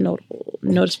noticeable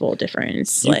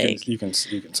difference. You can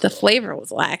the tell. flavor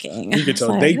was lacking. You can It's tell.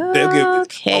 like, They'll give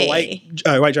okay.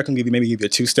 a white drag queen give you a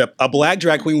 2-step. A black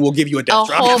drag queen will give you a death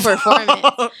drop. whole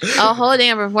performance, a whole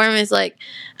damn performance. Like,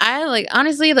 I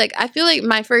honestly, like, I feel like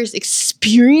my first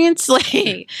experience,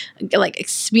 like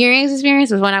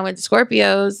experience was when I went to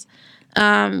Scorpios,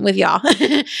 with y'all.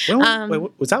 Wait,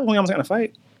 was that when we almost got in a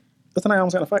fight? Was the night I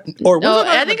almost got in a fight? Or was No, it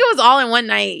I think it was all in one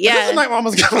night. Was Yeah. the night we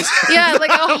almost got in a fight? Yeah, like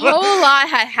a whole lot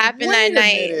had happened Wait that a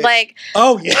night. minute. Like,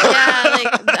 Oh yeah. yeah,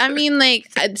 like, I mean, like,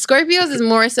 Scorpios is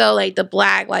more so like the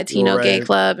black Latino gay Right.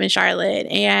 club in Charlotte.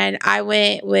 And I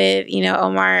went with,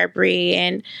 Omar, Bree,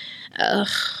 and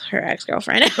her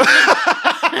ex-girlfriend.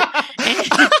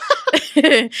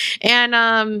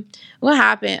 and what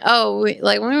happened? Oh, when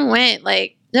we went,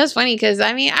 like, that was funny because,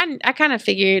 I mean, I kind of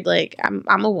figured, like, I'm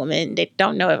a woman. They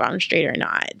don't know if I'm straight or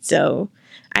not. So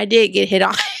I did get hit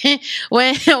on.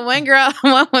 When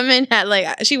one woman had,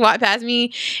 like, she walked past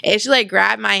me and she, like,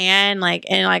 grabbed my hand, like,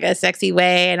 in, like, a sexy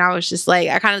way. And I was just, like,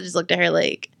 I kind of just looked at her,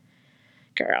 like,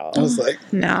 girl. I was like,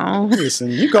 no.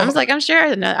 listen, you go. I was like, I'm sure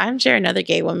another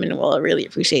gay woman will really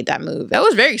appreciate that move. That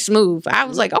was very smooth. I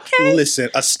was like, okay. Listen,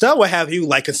 a stud would have you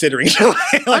like considering. Oh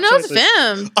no, it's a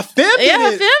femme. A femme? Yeah,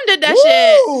 a did it? femme did that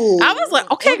Woo! shit. I was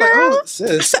like, okay, I was like, girl. oh,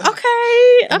 sis.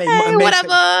 Okay, may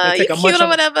whatever. take You a cute munch or on-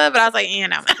 whatever. But I was like,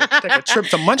 no. Take a trip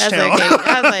to I was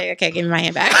Munchtown. like, okay, give me my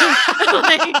hand back.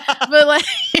 But like,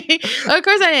 of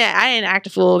course I didn't act a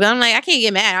fool. 'Cause I'm like, I can't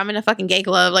get mad. I'm in a fucking gay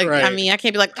club. Like, Right. I mean, I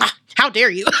can't be like, how dare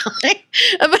you?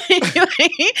 but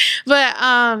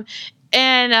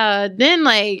then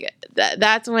like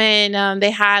that's when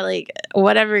they had like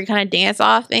whatever kind of dance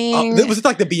off thing. Was it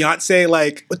like the Beyonce?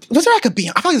 Like, was there like a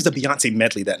Beyonce? I thought it was the Beyonce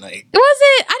medley that night. Was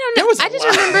it? I don't There know. was a I just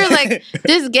lot. remember like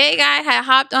this gay guy had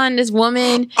hopped on this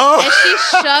woman Oh. and she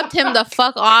shoved him the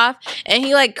fuck off and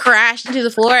he like crashed into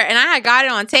the floor and I had got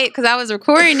it on tape because I was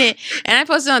recording it and I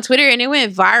posted it on Twitter and it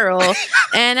went viral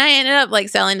and I ended up like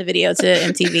selling the video to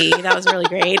MTV. That was really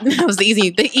great. That was the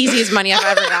easiest money I've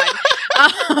ever gotten.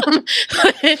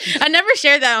 I never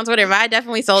shared that on Twitter, but I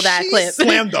definitely sold that She clip.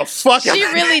 slammed the fuck out. She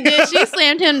really did. She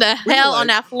slammed him to We were hell like- on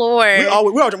that floor. We all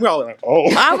like,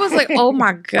 oh. I was like, oh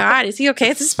my God, is he okay?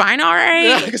 Is his spine all right?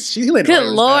 Yeah, 'cause she landed Good on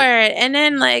his Lord. back. And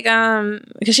then like,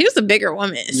 because she was a bigger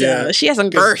woman, so Yeah. she had some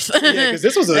girth. Because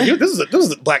this was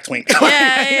a black twink.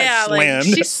 yeah. Like Slammed.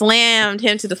 she slammed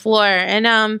him to the floor.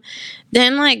 And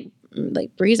then like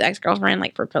Bree's ex-girlfriend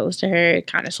like proposed to her,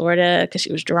 kind of, sort of, because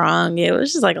she was drunk. It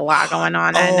was just like a lot going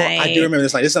on that night. I do remember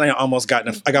this night. This night I almost got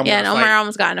in a I got Yeah, in and a Omar fight.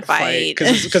 almost got in a fight.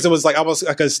 Because it was like almost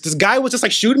because this guy was just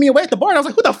like shooting me away at the bar, and I was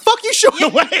like, "Who the fuck you shooting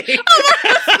away?"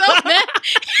 So mad.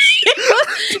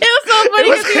 It was so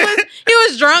funny because he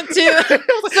was drunk too.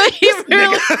 So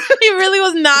he really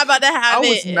was not about to have I it.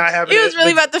 was not having He it. was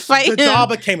really about to fight The him. doll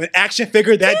became an action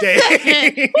figure that day. Who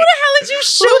the hell is you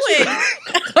shooting?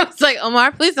 I was like,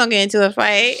 Omar, please don't get into a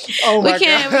fight. Oh my we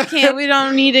can't. We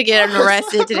don't need to get him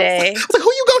arrested today. I was like, "Who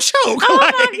you gonna choke?" Oh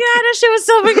Like, my God, that shit was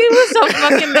so big. He was so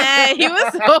fucking mad. He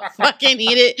was so fucking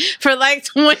heated for like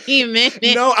 20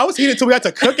 minutes. No, I was heated until we had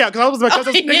to cook out because I was like, "Call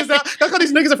these niggas out. I call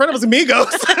these niggas in front of us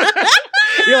amigos."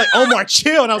 You're like, "Omar,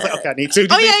 chill," and I was like, "Okay, I need to."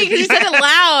 Oh yeah, because you said it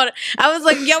loud. I was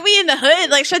like, yo, we in the hood.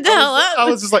 Like, shut the hell up. I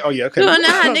was just like, "Oh yeah, okay." You don't know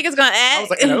how niggas gonna act. I was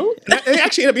like, "No." And it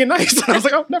actually ended up being nice. I was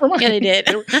like, "Oh, never mind." Yeah, they did.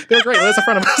 They were great. That's in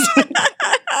front of us.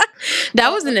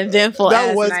 That was an eventful That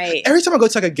ass was night. every time I go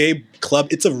to like a gay club,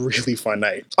 it's a really fun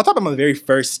night. I'll talk about my very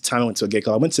first time I went to a gay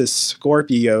club. I went to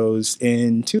Scorpios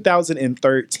in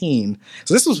 2013.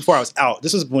 So this was before I was out.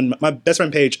 This was when my best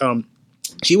friend Paige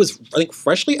She was, I think,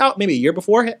 freshly out, maybe a year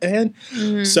beforehand.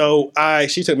 So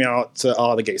she took me out to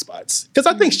all the gay spots because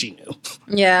I think she knew.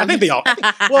 Yeah, I think they all.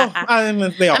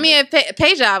 They all. I mean, if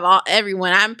Paige out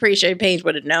everyone, I'm pretty sure Paige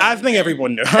would have known. I think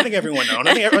everyone knew. I think everyone knew.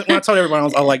 When I told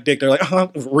everyone I like dick, they're like,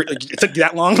 it took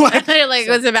that long. Like, they're like,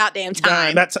 it was about damn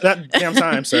time. That damn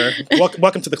time, sir.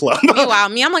 Welcome to the club. Meanwhile,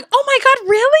 me, I'm like, oh my god,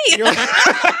 really? You're like,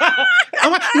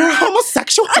 I'm like, you're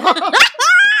homosexual. I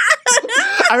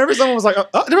remember someone was like,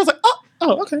 they was like,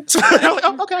 oh, okay. So I was like,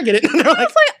 oh, okay, I get it. And I was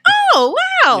like, oh,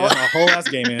 wow. Yeah, a whole ass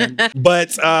gay man.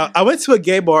 But I went to a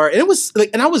gay bar, and it was like,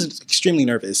 and I was extremely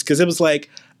nervous because it was like,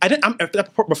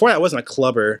 before that, I wasn't a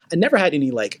clubber. I never had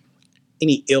any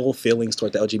ill feelings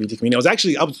toward the LGBT community. I was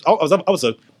actually, I was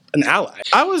an ally.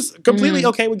 I was completely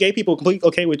okay with gay people, completely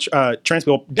okay with trans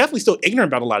people. Definitely still ignorant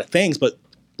about a lot of things, but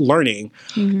learning,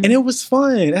 and it was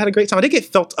fun. I had a great time. I did get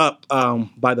felt up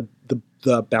by the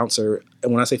bouncer,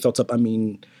 and when I say felt up, I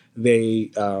mean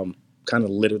they kind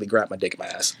of literally grabbed my dick in my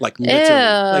ass, like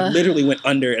literally went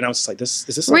under, and I was just like, is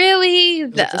this really?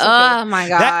 Okay? Oh my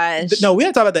gosh! No, we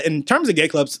had to talk about that. In terms of gay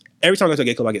clubs, every time I go to a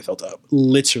gay club, I get felt up.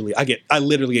 Literally, I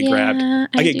literally get grabbed.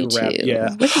 I get grabbed. Too.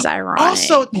 Yeah, which is ironic.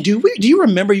 Also, do you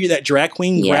remember that drag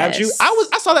queen grabbed you?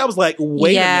 I saw that. I was like,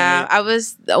 wait a minute. Yeah, I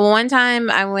was one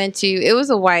time I went to. It was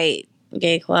a white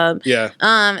gay club. Yeah.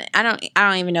 I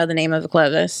don't even know the name of the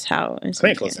club. That's how I think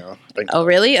it closed down. Oh,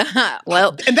 really?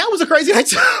 Well, and that was a crazy night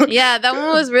too. Yeah, that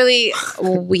one was really.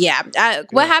 Yeah.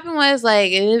 What happened was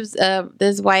like it was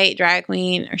this white drag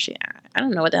queen, or I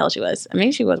don't know what the hell she was. I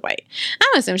mean, she was white.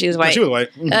 I assume she was white. She was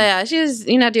white. Mm-hmm. Yeah, she was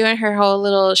doing her whole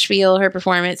little spiel, her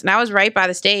performance, and I was right by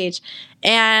the stage,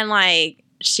 and like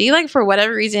she for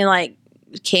whatever reason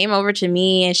came over to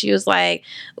me and she was like,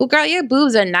 "Oh girl, your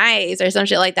boobs are nice," or some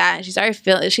shit like that. And she started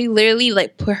feeling. She literally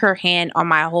put her hand on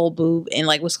my whole boob and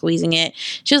was squeezing it.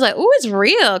 She was like, "Oh, it's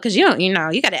real," because you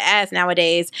got to ask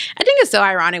nowadays. I think it's so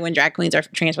ironic when drag queens are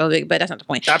transphobic, but that's not the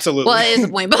point. Absolutely. Well, it is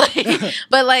the point,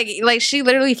 but like she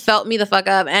literally felt me the fuck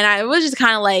up, and I was just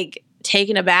kind of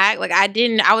taken aback.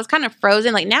 I was kind of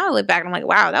frozen. Now I look back and I'm like,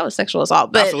 wow, that was sexual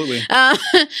assault. But absolutely.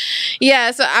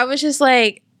 Yeah. So I was just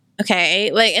like, okay,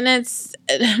 and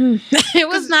it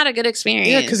was not a good experience.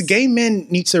 Yeah, because gay men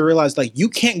need to realize you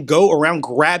can't go around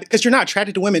grabbing because you're not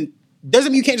attracted to women.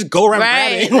 Doesn't mean you can't just go around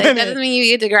grabbing women. That doesn't mean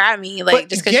you get to grab me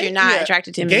just because you're not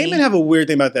attracted to me. Gay men have a weird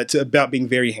thing about that too, about being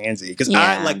very handsy. Because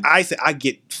I said I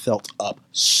get felt up.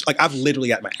 I've literally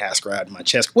got my ass grabbed in my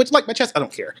chest, which my chest I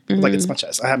don't care. Mm-hmm. It's my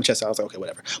chest. I have my chest out. I was like, okay,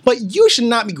 whatever. But you should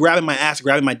not be grabbing my ass,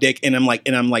 grabbing my dick, and I'm like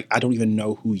I don't even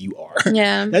know who you are.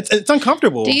 Yeah, it's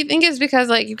uncomfortable. Do you think it's because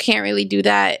you can't really do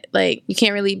that? You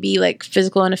can't really be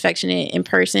physical and affectionate in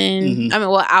person. Mm-hmm. I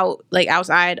mean,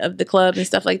 outside of the club and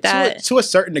stuff like that. To a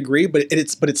certain degree, but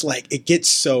it's it gets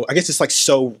so. I guess it's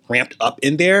so ramped up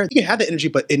in there. You can have the energy,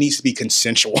 but it needs to be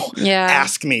consensual. Yeah.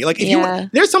 Ask me. If you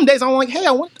want, there's some days I'm like, hey,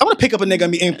 I want to pick up a nigga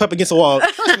and put up against the wall.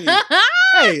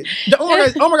 Hey,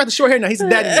 Omar got the short hair now. He's a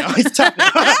daddy now. He's tough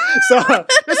now. So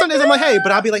there's some days I'm like, hey,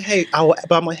 but I'll be like, hey,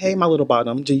 hey, my little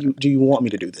bottom, do you want me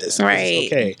to do this? Right.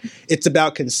 Okay. It's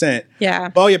about consent.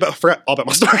 Yeah. Oh yeah, but I forgot all about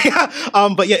my story.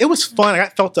 But yeah, it was fun. I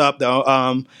got felt up though.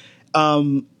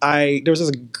 I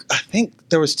think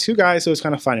there was two guys who was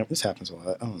kind of fighting. This happens a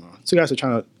lot. I don't know. Two guys were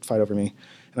trying to fight over me.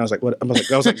 And I was like, what? I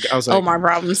was like, oh, my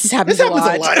problems. This happens a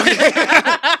lot. This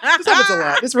happens a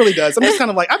lot. This really does. I'm just kind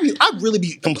of I'd really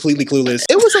be completely clueless.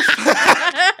 It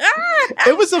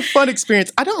was a fun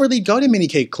experience. I don't really go to many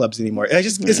gay clubs anymore.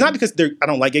 It's not because I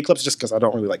don't like gay clubs, it's just because I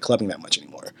don't really like clubbing that much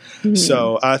anymore. Mm-hmm.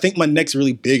 So I think my next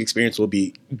really big gay experience will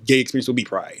be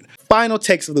Pride. Final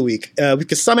takes of the week. We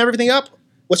can sum everything up.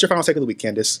 What's your final take of the week,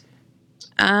 Candace?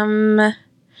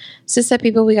 Cis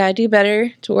people, we gotta do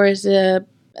better towards the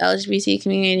LGBT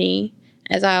community,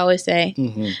 as I always say.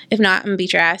 Mm-hmm. If not, I'm gonna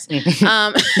beat your ass.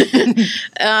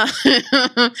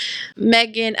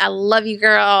 Megan, I love you,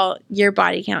 girl. Your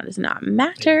body count does not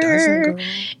matter.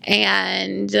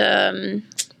 And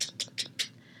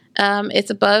it's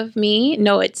above me.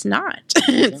 No, it's not.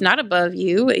 It's not above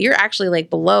you. You're actually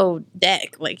below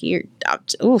deck. You're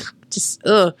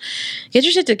get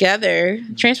your shit together.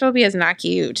 Transphobia is not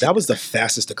cute. That was the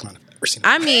fastest decline I've ever seen.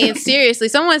 I mean, seriously,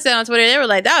 someone said on Twitter, they were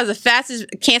like, that was the fastest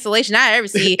cancellation I ever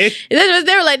seen. They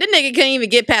were like, the nigga couldn't even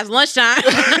get past lunchtime.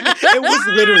 It was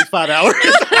literally 5 hours.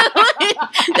 That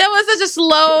was such a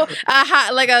slow,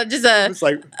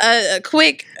 a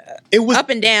quick it was up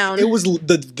and down. It was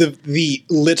the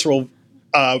literal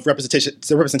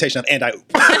representation of and I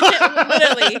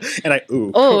Literally. and I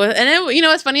ooh. Oh, and then, you know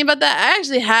what's funny about that? I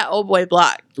actually had old boy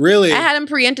blocked. Really? I had him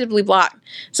preemptively blocked.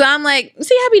 So I'm like,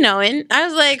 see, I be knowing. I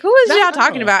was like, who is y'all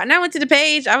talking about? And I went to the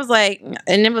page. I was like,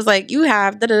 and it was like, you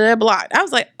have da-da-da blocked. I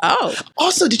was like, oh.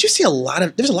 Also, did you see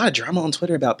there's a lot of drama on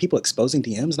Twitter about people exposing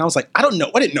DMs? And I was like, I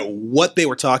didn't know what they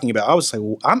were talking about. I was like,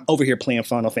 well, I'm over here playing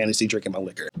Final Fantasy, drinking my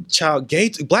liquor. Child,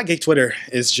 black gay Twitter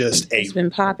is just It's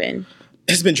been popping.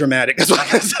 It's been dramatic. That's what I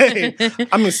can say.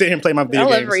 I'm gonna sit here and play my video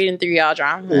games. I love reading through y'all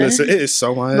drama. Listen, it is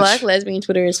so much. Black lesbian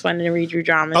Twitter is fun to read through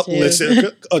drama too. Listen, you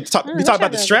talk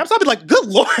about the straps. I'll be like, good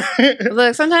lord.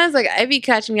 Look, sometimes like it be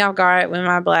catching me off guard when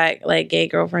my black like gay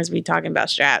girlfriends be talking about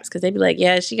straps because they be like,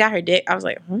 yeah, she got her dick. I was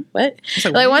like, what?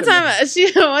 Like one time I was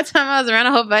around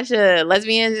a whole bunch of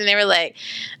lesbians and they were like,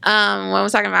 one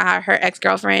was talking about how her ex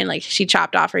girlfriend like she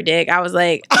chopped off her dick. I was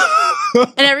like,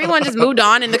 and everyone just moved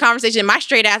on in the conversation. My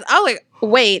straight ass, I was like,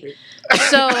 wait.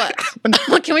 So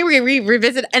can we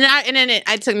revisit? And then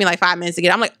it took me like 5 minutes to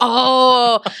get. I'm like,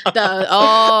 the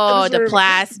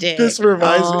plastic. This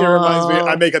reminds me.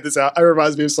 I may cut this out. It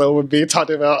reminds me of someone being talked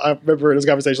about. I remember in this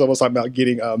conversation I was talking about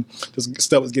getting this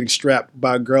stuff was getting strapped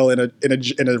by a girl in a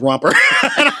romper,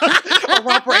 a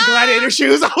romper and gladiator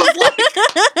shoes. I was like,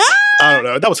 I don't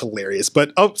know. That was hilarious.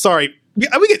 But sorry. We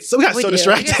got so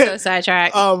distracted. We get so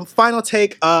sidetracked. Final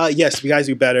take. Yes, you guys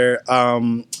do better.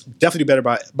 Definitely do better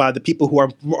by the people who are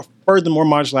further more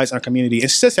marginalized in our community.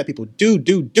 And cis people do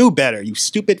better. You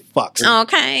stupid fucks.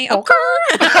 Okay. I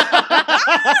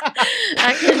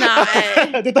cannot.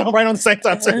 I did that right on the same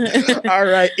time too. All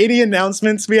right. Any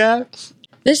announcements we have?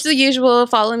 This is the usual.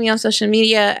 Follow me on social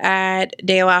media at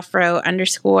DayLawFro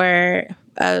 _.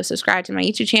 Subscribe to my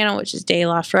YouTube channel, which is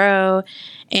DayLawFro.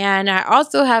 And I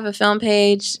also have a film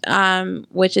page,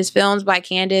 which is Films by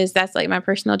Candace. That's like my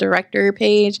personal director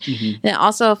page. Mm-hmm. And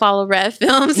also follow Rev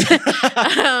Films, Rev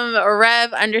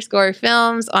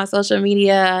 _films on social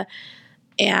media.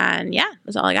 And yeah,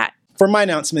 that's all I got. For my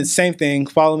announcements, same thing.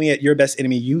 Follow me at Your Best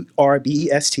Enemy,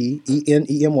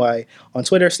 URBESTENEMY on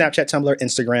Twitter, Snapchat, Tumblr,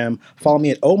 Instagram. Follow me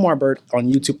at Omar Bird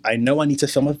on YouTube. I know I need to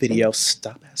film a video.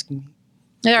 Stop asking me.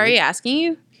 They're already asking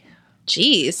you?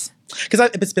 Jeez. Because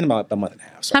it's been about a month and a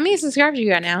half. So. How many subscribers you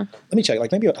got now? Let me check. Like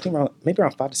maybe around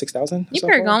 5,000 to 6,000. You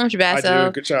better go on with your best. I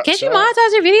do. Good job. Can't you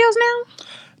monetize your videos now?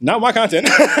 Not my content.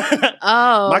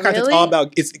 Oh, my content's really? all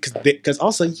about it's because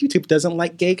also YouTube doesn't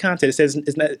like gay content. It says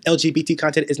it's not LGBT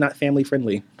content is not family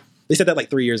friendly. They said that like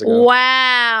 3 years ago.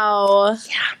 Wow.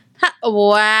 Yeah.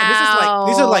 Wow.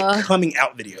 These are like coming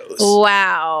out videos.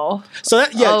 Wow. So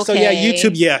that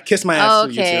YouTube, kiss my ass.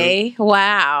 Okay.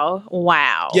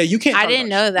 Wow. Yeah, you can't. I didn't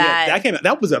know that. Yeah, that came out.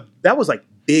 That was like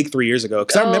big 3 years ago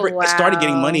because I remember it started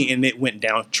getting money and it went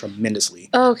down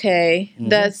tremendously. Okay,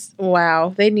 that's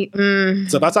wow. They need.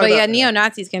 So if I talk about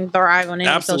neo-Nazis can thrive on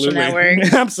any social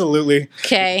network. Absolutely.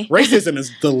 Okay. Racism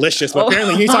is delicious, but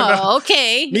apparently you talk about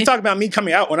okay. Me talk about me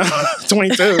coming out when I was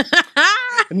 22.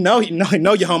 No, you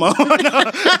homo. Wow.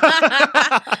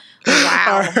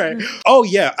 All right. Oh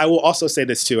yeah, I will also say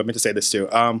this too. I meant to say this too.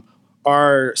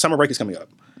 Our summer break is coming up.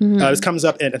 Mm-hmm. This comes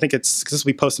up, and I think this will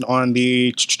be posted on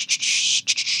the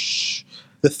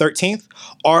 13th.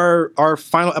 Our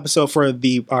final episode for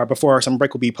before our summer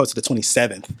break will be posted the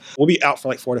 27th. We'll be out for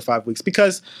like 4 to 5 weeks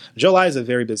because July is a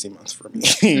very busy month for me.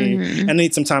 Mm-hmm. I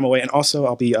need some time away, and also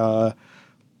I'll be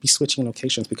switching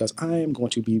locations because I am going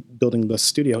to be building the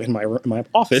studio in my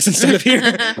office instead of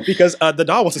here because the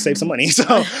doll wants to save some money.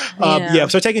 So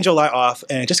so taking July off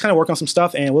and just kind of work on some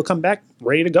stuff, and we'll come back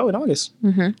ready to go in August.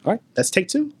 Mm-hmm. All right, that's take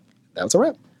 2. That was a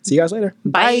wrap. See you guys later.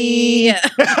 Bye.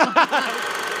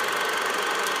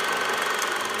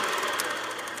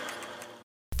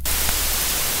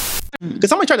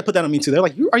 Because somebody tried to put that on me too. They're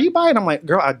like, "Are you bi?" And I'm like,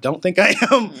 "Girl, I don't think I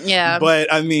am." Yeah.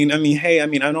 But I mean, hey, I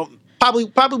don't. Probably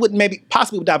would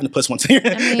possibly would dive in the puss once here. I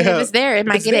mean, if it's there, it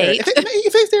might get 8.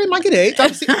 If it's there, it might get 8. I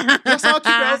saw a cute girl.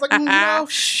 I was like, I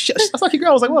saw a cute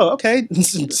girl. I was like, whoa, okay.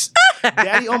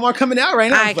 Daddy Omar coming out right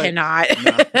now. I cannot.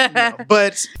 No.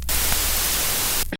 But